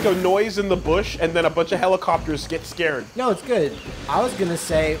you make a noise in the bush and then a bunch of helicopters get scared. No, it's good. I was gonna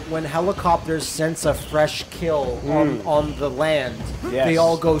say when helicopters sense a fresh kill on the land, they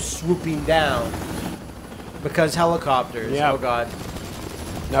all go swooping down. Because helicopters. Yeah. Oh god.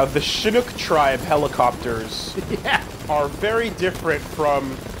 Now the Chinook tribe helicopters are very different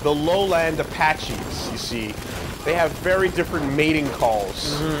from the lowland Apaches, you see. they have very different mating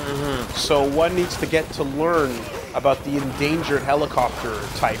calls. So one needs to get to learn about the endangered helicopter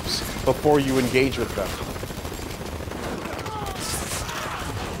types before you engage with them.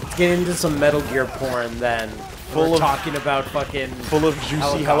 Let's get into some Metal Gear porn then. We're talking about fucking full of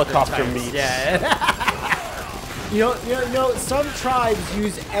juicy helicopter types. meats. Yeah. you know, some tribes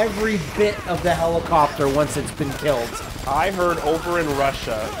use every bit of the helicopter once it's been killed. I heard over in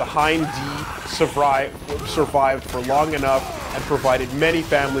Russia, the Hind D survived for long enough and provided many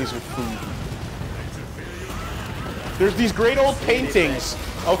families with food. There's these great old paintings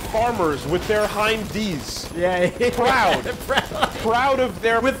of farmers with their Hind Ds. Yeah. Proud of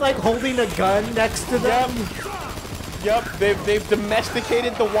their... With, like, holding a gun next to them. Yep, they've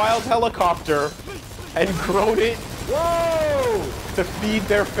domesticated the wild helicopter and grown it, to feed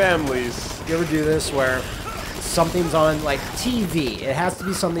their families. You ever do this where something's on, like, TV? It has to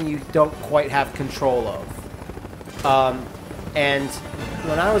be something you don't quite have control of. And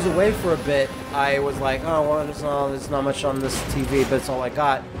when I was away for a bit, I was like, oh, well, there's not much on this TV, but it's all I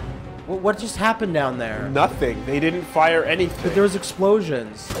got. What just happened down there? Nothing. They didn't fire anything. But there was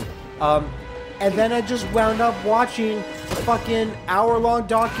explosions. And then I just wound up watching a fucking hour-long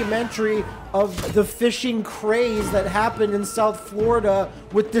documentary of the fishing craze that happened in South Florida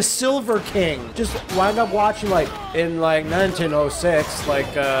with the Silver King. Just wound up watching, like, in, like, 1906,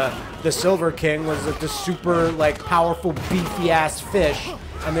 like, the Silver King was, like, the super, like, powerful, beefy-ass fish.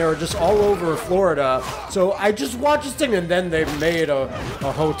 And they were just all over Florida. So I just watched this thing, and then they made a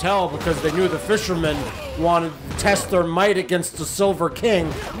hotel because they knew the fishermen wanted to test their might against the Silver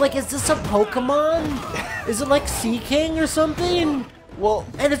King. Like, is this a Pokemon? Is it like Sea King or something? Well,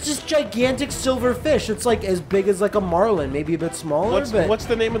 and it's just gigantic silver fish. It's like as big as like a marlin, maybe a bit smaller. What's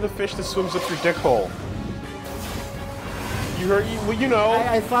the name of the fish that swims up your dick hole? You know.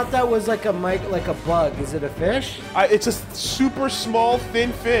 I thought that was like a bug. Is it a fish? It's a super small,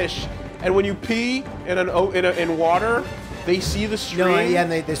 thin fish, and when you pee in water, they see the stream. No, yeah,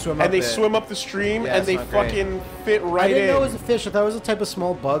 and they swim up. And they swim up the stream, yeah, and they fucking fit right in. I didn't know it was a fish. I thought it was a type of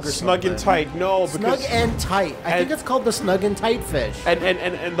small bug or Snug something. and tight. No, because snug and tight. I think it's called the snug and tight fish.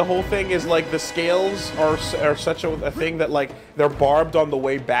 And the whole thing is like the scales are such a thing that like they're barbed on the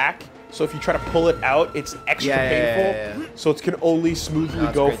way back. So if you try to pull it out, it's extra painful. So it can only smoothly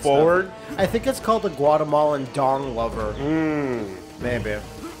go forward. Stuff. I think it's called the Guatemalan dong lover. Maybe.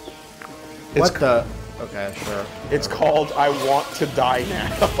 Okay, sure. It's called I Want to Die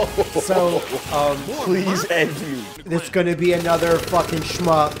Now. So, please end me. It's gonna be another fucking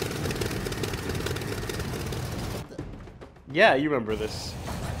shmup. Yeah, you remember this.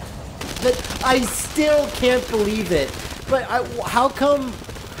 But I still can't believe it. But how come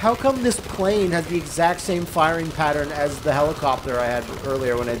this plane has the exact same firing pattern as the helicopter I had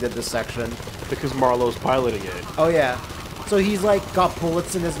earlier when I did this section? Because Marlow's piloting it. Oh yeah. So he's like got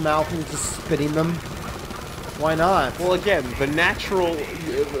bullets in his mouth and he's just spitting them. Why not? Well, again, the natural,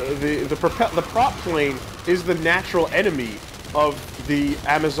 the prop plane is the natural enemy of the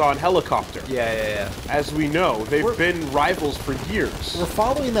Amazon helicopter. Yeah. As we know, they've been rivals for years. We're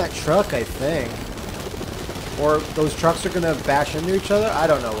following that truck, I think. Or those trucks are gonna bash into each other? I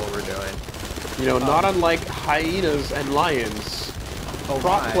don't know what we're doing. You know, not unlike hyenas and lions,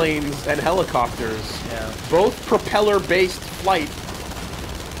 prop planes and helicopters, both propeller-based flight,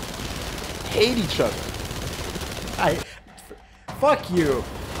 hate each other. Fuck you.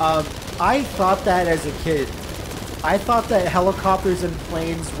 I thought that as a kid. I thought that helicopters and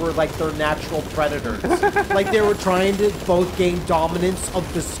planes were like their natural predators. Like they were trying to both gain dominance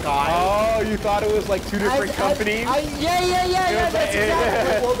of the sky. Oh, you thought it was like two different companies? Yeah, that's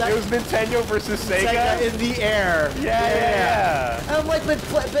exactly. Well, it was Nintendo versus Sega? In the air. Yeah. And I'm like, but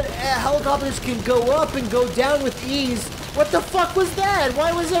helicopters can go up and go down with ease. What the fuck was that?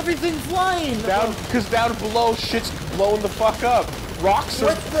 Why was everything flying? Because down below, shit's blowing the fuck up. Rocks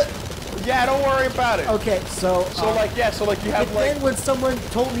are... Yeah, don't worry about it. Okay, so you have then when someone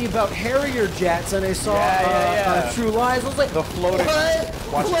told me about Harrier jets and I saw True Lies, I was like, the floating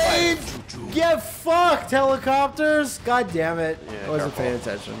planes? Get fucked, helicopters! God damn it! I wasn't paying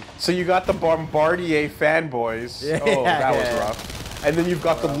attention. So you got the Bombardier fanboys. That was rough. And then you've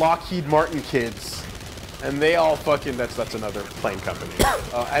got the Lockheed Martin kids, and they all fucking that's another plane company.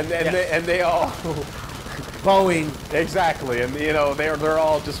 And they all. Boeing. Exactly, and you know they're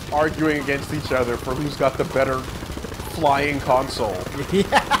all just arguing against each other for who's got the better flying console.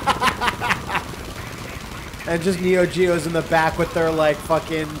 And just Neo Geo's in the back with their like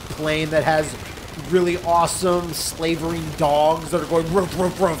fucking plane that has really awesome slavering dogs that are going roof,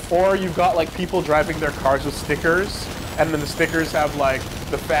 roof, roof. Or you've got like people driving their cars with stickers, and then the stickers have like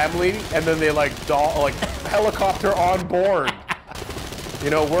the family, and then they like helicopter on board. You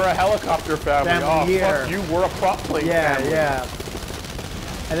know, we're a helicopter family. Oh, here. fuck you, we're a prop plane family. Yeah.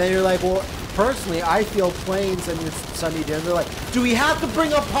 And then you're like, well, personally, I feel planes and it's sunny day. And they're like, do we have to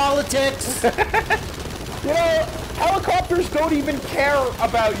bring up politics? You know, helicopters don't even care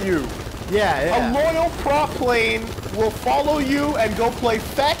about you. Yeah. A loyal prop plane will follow you and go play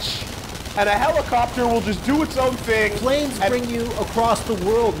fetch, and a helicopter will just do its own thing. Planes bring you across the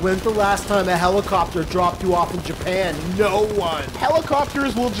world. When's the last time a helicopter dropped you off in Japan? No one.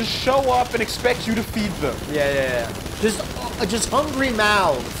 Helicopters will just show up and expect you to feed them. Yeah. Just hungry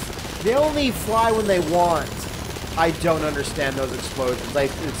mouths. They only fly when they want. I don't understand those explosions.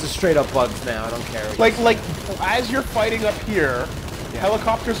 Like, it's just straight up bugs now. I don't care. Like as you're fighting up here,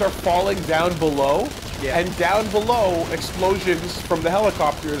 helicopters are falling down below, and down below, explosions from the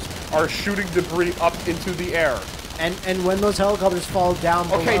helicopters are shooting debris up into the air. And when those helicopters fall down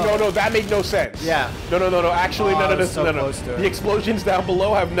below... Okay, no, that made no sense. Yeah. No. Actually, no. Close to it. The explosions down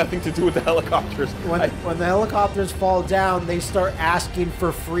below have nothing to do with the helicopters. When the helicopters fall down, they start asking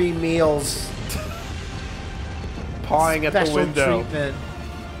for free meals. Pawing at the window. Treatment.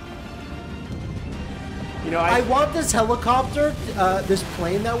 You know, I want this helicopter, this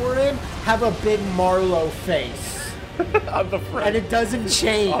plane that we're in, have a big Marlow face. On the front. And it doesn't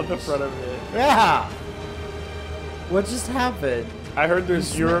change. On the front of it. Yeah. What just happened? I heard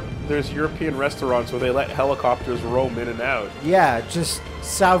there's European restaurants where they let helicopters roam in and out. Yeah, just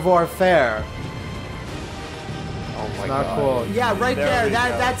savoir-faire. Oh my Not god. cool. Yeah, right there.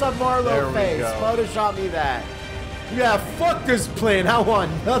 That's a Marlow face. Photoshop me that. Yeah, fuck this plane. I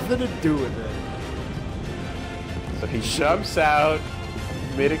want nothing to do with it. So he jumps out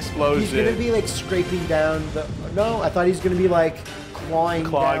mid-explosion. He's gonna be like scraping down the. No, I thought he's gonna be like clawing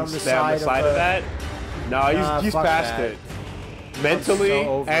down the side of that. No, he's past it. Mentally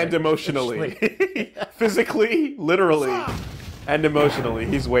and emotionally. Physically, literally, and emotionally.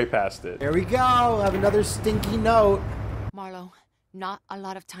 He's way past it. There we go. Have another stinky note. Marlow, not a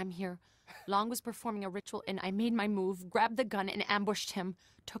lot of time here. Long was performing a ritual and I made my move, grabbed the gun and ambushed him.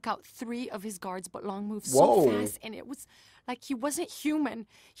 Took out 3 of his guards, but Long moved so fast and it was like he wasn't human.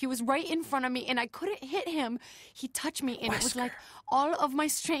 He was right in front of me and I couldn't hit him. He touched me and it was like all of my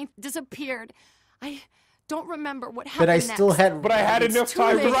strength disappeared. I don't remember what happened But I had enough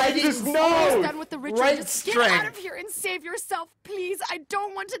time to write this note. Done with the ritual. Just get out of here and save yourself, please. I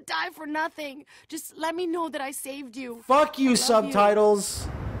don't want to die for nothing. Just let me know that I saved you. Fuck you, subtitles.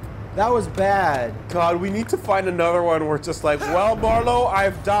 That was bad. God, we need to find another one where it's just like, well, Marlow,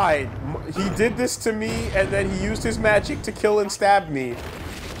 I've died. He did this to me, and then he used his magic to kill and stab me.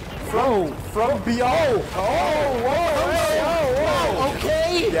 From beyond. Whoa.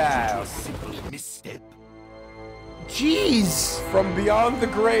 Okay. Yeah. Misstep. Jeez. From beyond the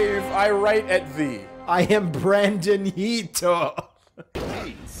grave, I write at thee. I am Brandon Hito.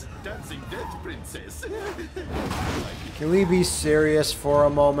 Please, dancing death princess. Can we be serious for a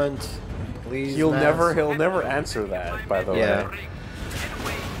moment, please? He'll never answer that, by the way.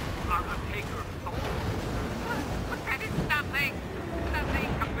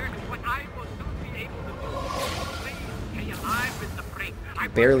 I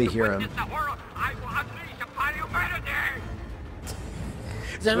barely hear him.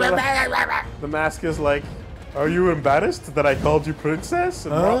 The mask is like, are you embarrassed that I called you princess?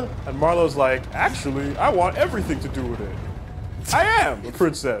 And, and Marlow's like, actually, I want everything to do with it. I am a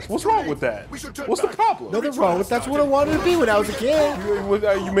princess. What's wrong with that? What's the problem? Nothing wrong with that's what I wanted to be when I was a kid.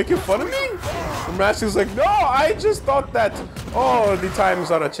 Are you making fun of me? The mask is like, no, I just thought that, oh, the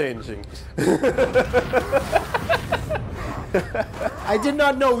times are changing. I did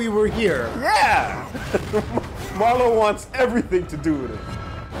not know we were here. Yeah! Marlow wants everything to do with it.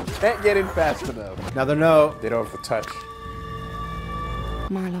 Can't get in fast enough. Another note. They don't have to touch.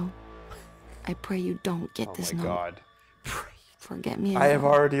 Marlow, I pray you don't get this note. Oh my god. Forget me. I have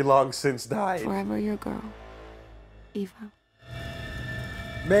already long since died. Forever your girl, Eva.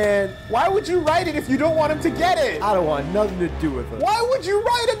 Man, why would you write it if you don't want him to get it? I don't want nothing to do with it. Why would you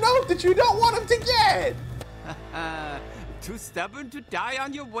write a note that you don't want him to get? Too stubborn to die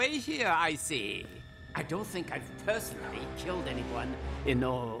on your way here, I see. I don't think I've personally killed anyone in,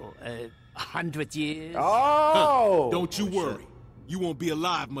 100 years. Oh! Don't you worry. You won't be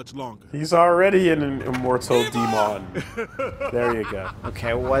alive much longer. He's already an immortal demon. There you go.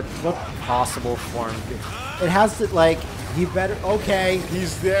 Okay, what possible form? It has to, like, he better, okay.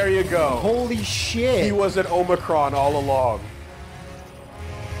 There you go. Holy shit. He was an Omicron all along.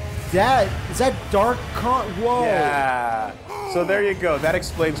 Is that Dark Con? Whoa. Yeah. So there you go. That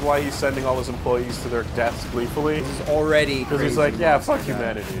explains why he's sending all his employees to their deaths gleefully. This is already because he's like, yeah, fuck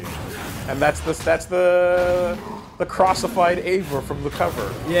humanity. And that's the crossified Ava from the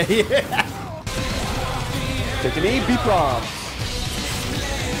cover. Yeah. Take an E, beat bombs.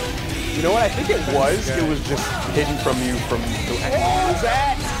 You know what? I think it was. It was just hidden from you from. Hey,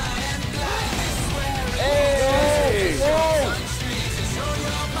 Zach! Hey!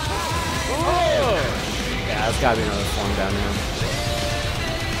 Yeah, that's gotta be another form down here.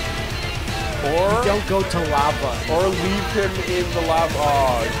 Or don't go to lava. Or leave him in the lava.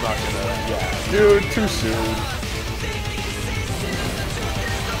 Oh, he's not gonna. Yeah, dude, too soon.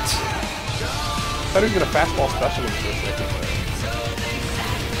 I thought he was gonna fastball specialist for a second there.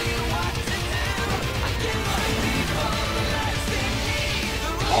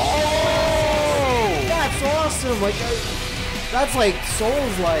 Oh! That's awesome! Like, that's like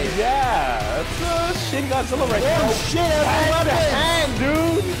Souls-like. Yeah, that's Shin Godzilla right now. Oh shit! That's the hand,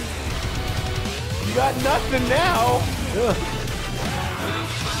 dude. You got nothing now. Ugh.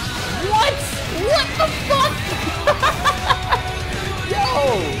 What? What the fuck? Yo,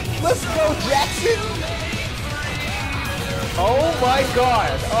 let's go, Jackson. Oh my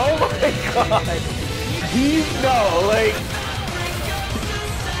god. Oh my god.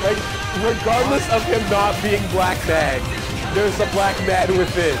 Like, regardless of him not being Black Mad, there's a Black Mad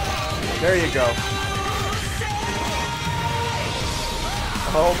within. There you go.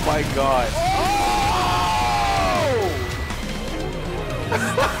 Oh my god.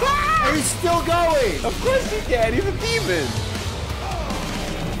 And he's still going! Of course he can, he's a demon!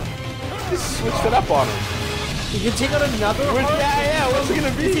 Just switched it up on him. You can take out another one? Yeah, what's it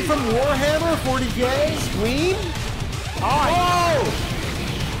gonna be? Is he from Warhammer 40K? Queen? Oh!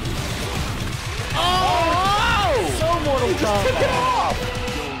 Oh! So Mortal He just took it Kombat. off!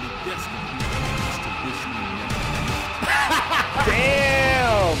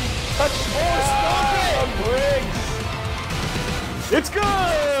 Damn! Touch Briggs! It's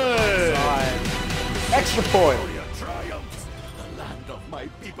good! Extra point. The land of my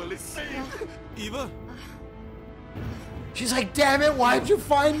people is saved. Eva, She's like, damn it, why'd you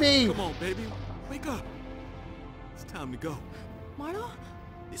find me? come on, baby. Wake up. It's time to go. Marlow?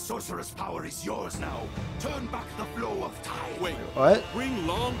 The sorcerer's power is yours now. Turn back the flow of time. Wait. What? Bring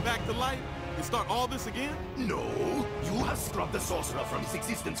Long back to life and start all this again? No, you have scrubbed the sorcerer from his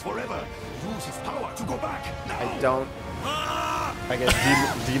existence forever. Use his power to go back now. I don't. I guess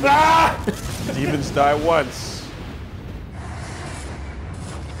demons die once.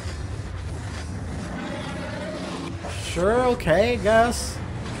 Sure, okay, I guess.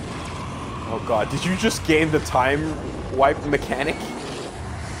 Oh god, did you just gain the time wipe mechanic?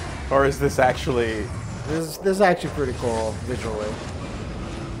 Or is this actually... This is actually pretty cool, visually.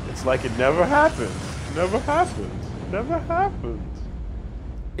 It's like it never happened. Never happened. Never happened.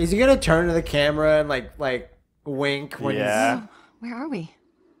 Is he gonna turn to the camera and like wink when Oh, where are we?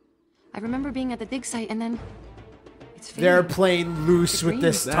 I remember being at the dig site and then it's they're fading. playing loose with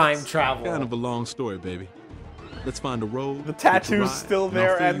this That's time travel? Kind of a long story, baby. Let's find a road. The tattoo's still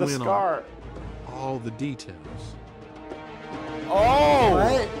there and the scar. All the details. Oh!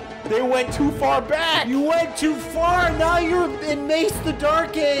 What? They went too far back! You went too far! Now you're in Mace the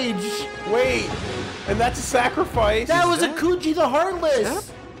Dark Age! Wait! And that's a sacrifice! That was a Kuji the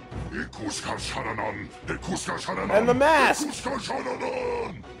Heartless! And the mask!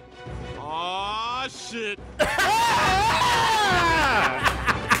 Aw, shit!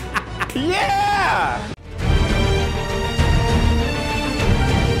 Yeah!